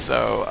week,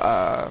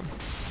 so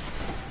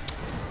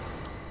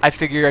I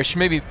figure I should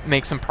maybe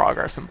make some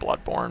progress in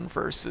Bloodborne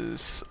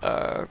versus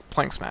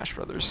playing Smash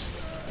Brothers.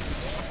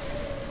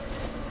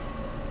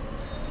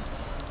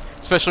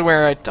 Especially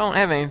where I don't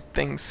have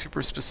anything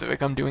super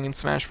specific I'm doing in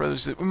Smash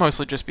Brothers. It would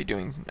mostly just be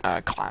doing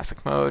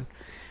classic mode.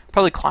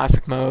 Probably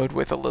classic mode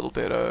with a little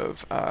bit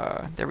of...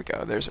 there we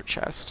go, there's our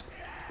chest.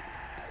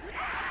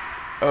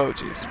 Oh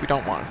jeez, we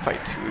don't want to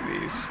fight two of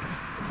these.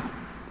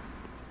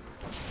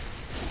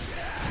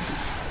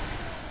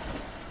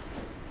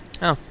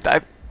 Oh,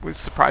 that was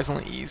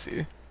surprisingly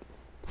easy.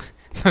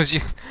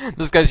 those,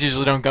 those guys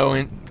usually don't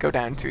go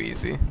down too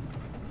easy.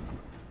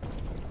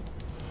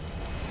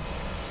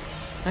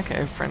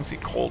 Okay,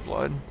 Frenzied Cold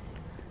Blood.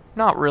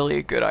 Not really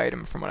a good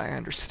item from what I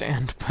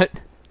understand, but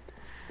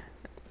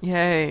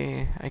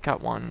yay, I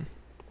got one.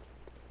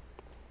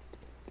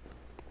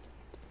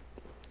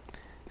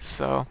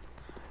 So,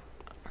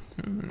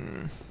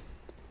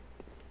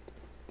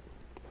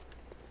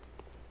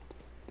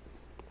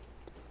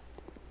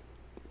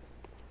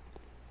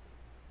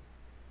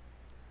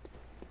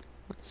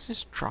 let's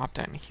just drop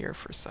down here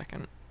for a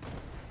second.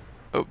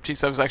 Oh,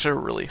 geez, that was actually a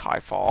really high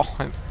fall.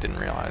 I didn't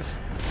realize.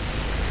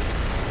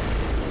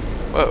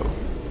 Whoa.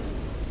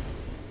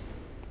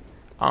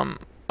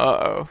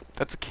 Uh-oh.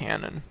 That's a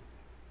cannon.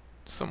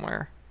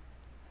 Somewhere.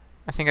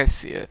 I think I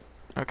see it.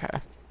 Okay.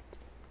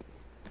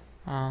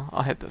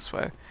 I'll head this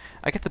way.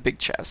 I get the big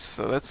chest,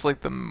 so that's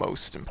like the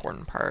most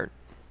important part.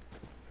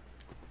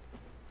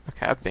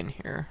 Okay, I've been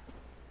here.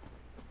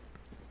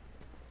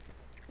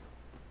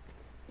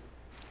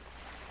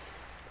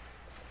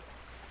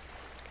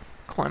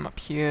 Climb up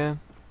here.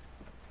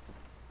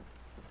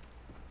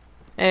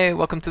 Hey,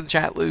 welcome to the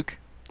chat, Luke.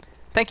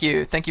 Thank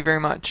you very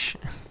much.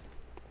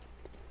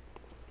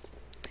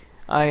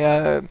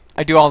 I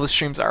do all the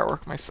stream's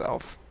artwork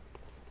myself.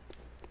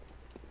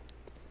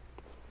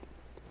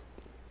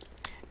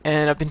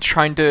 And I've been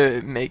trying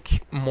to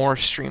make more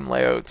stream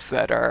layouts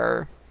that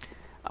are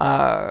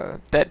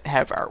that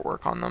have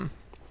artwork on them.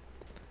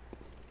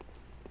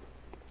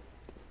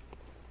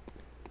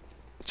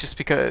 Just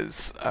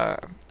because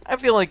I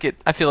feel like it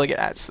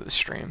adds to the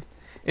stream.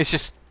 It's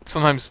just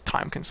sometimes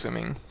time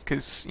consuming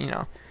because, you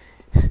know,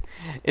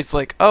 it's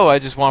like, oh, I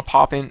just want to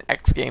pop in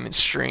X game and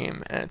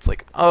stream, and it's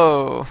like,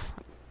 oh,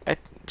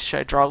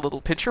 should I draw a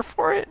little picture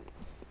for it?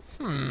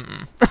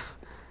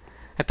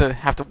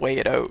 have to weigh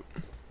it out.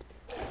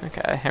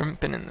 Okay, I haven't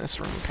been in this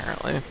room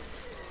apparently.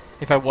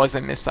 If I was, I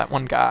missed that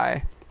one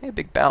guy. Hey, a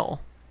big bell.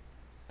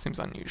 Seems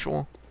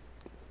unusual.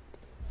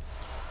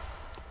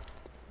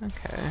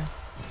 Okay.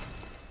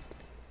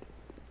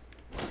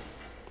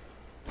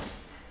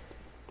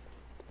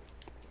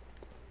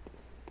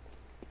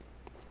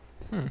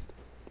 Might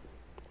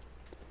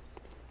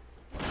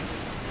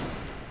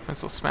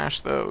as well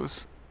smash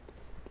those.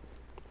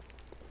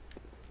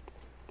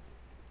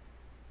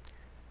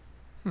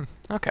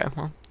 Okay,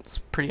 well, it's a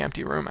pretty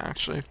empty room,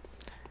 actually.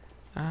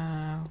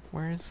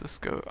 Where does this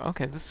go?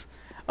 Okay, this...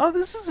 Oh,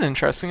 this is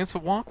interesting. It's a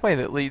walkway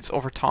that leads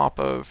over top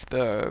of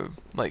the,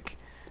 like,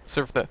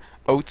 sort of the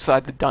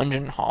outside the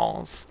dungeon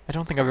halls. I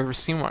don't think I've ever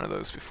seen one of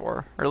those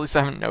before. Or at least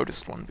I haven't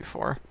noticed one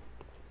before.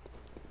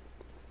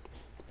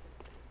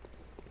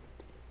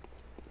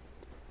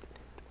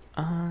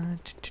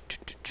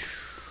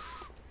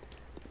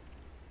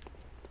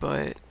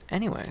 But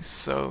anyway,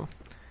 so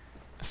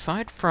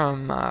aside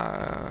from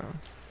that,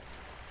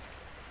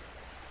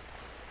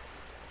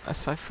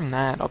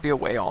 I'll be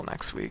away all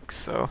next week,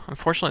 so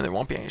unfortunately there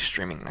won't be any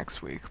streaming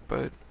next week,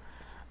 but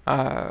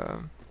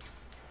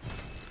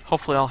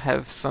hopefully I'll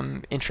have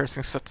some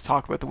interesting stuff to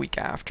talk about the week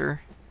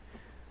after.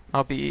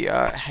 I'll be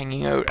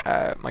hanging out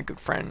at my good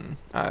friend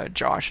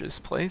Josh's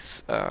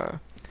place,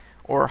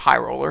 or High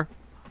Roller.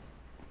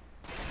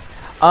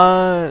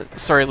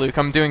 Sorry Luke,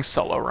 I'm doing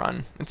solo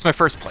run. It's my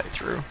first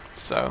playthrough,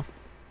 so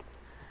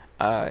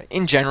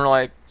in general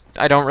I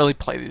don't really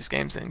play these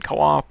games in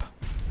co-op.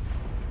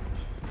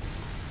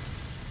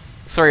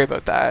 Sorry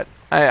about that.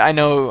 I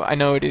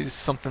know it is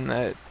something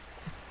that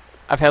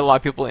I've had a lot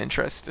of people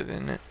interested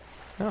in it.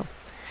 Oh.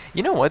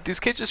 You know what? These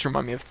cages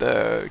remind me of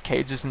the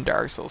cages in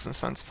Dark Souls and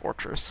Sun's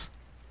Fortress.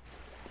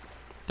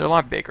 They're a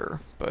lot bigger,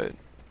 but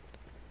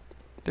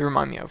they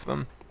remind me of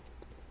them.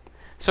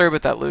 Sorry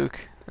about that, Luke.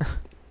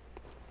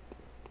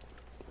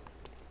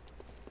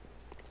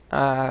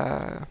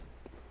 Okay,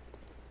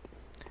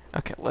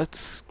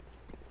 let's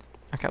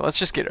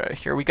just get out of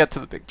here. We got to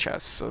the big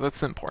chest, so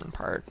that's the important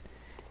part.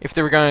 If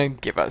they were gonna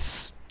give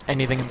us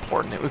anything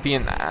important, it would be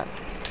in that.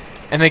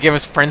 And they gave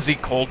us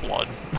Frenzied Cold Blood.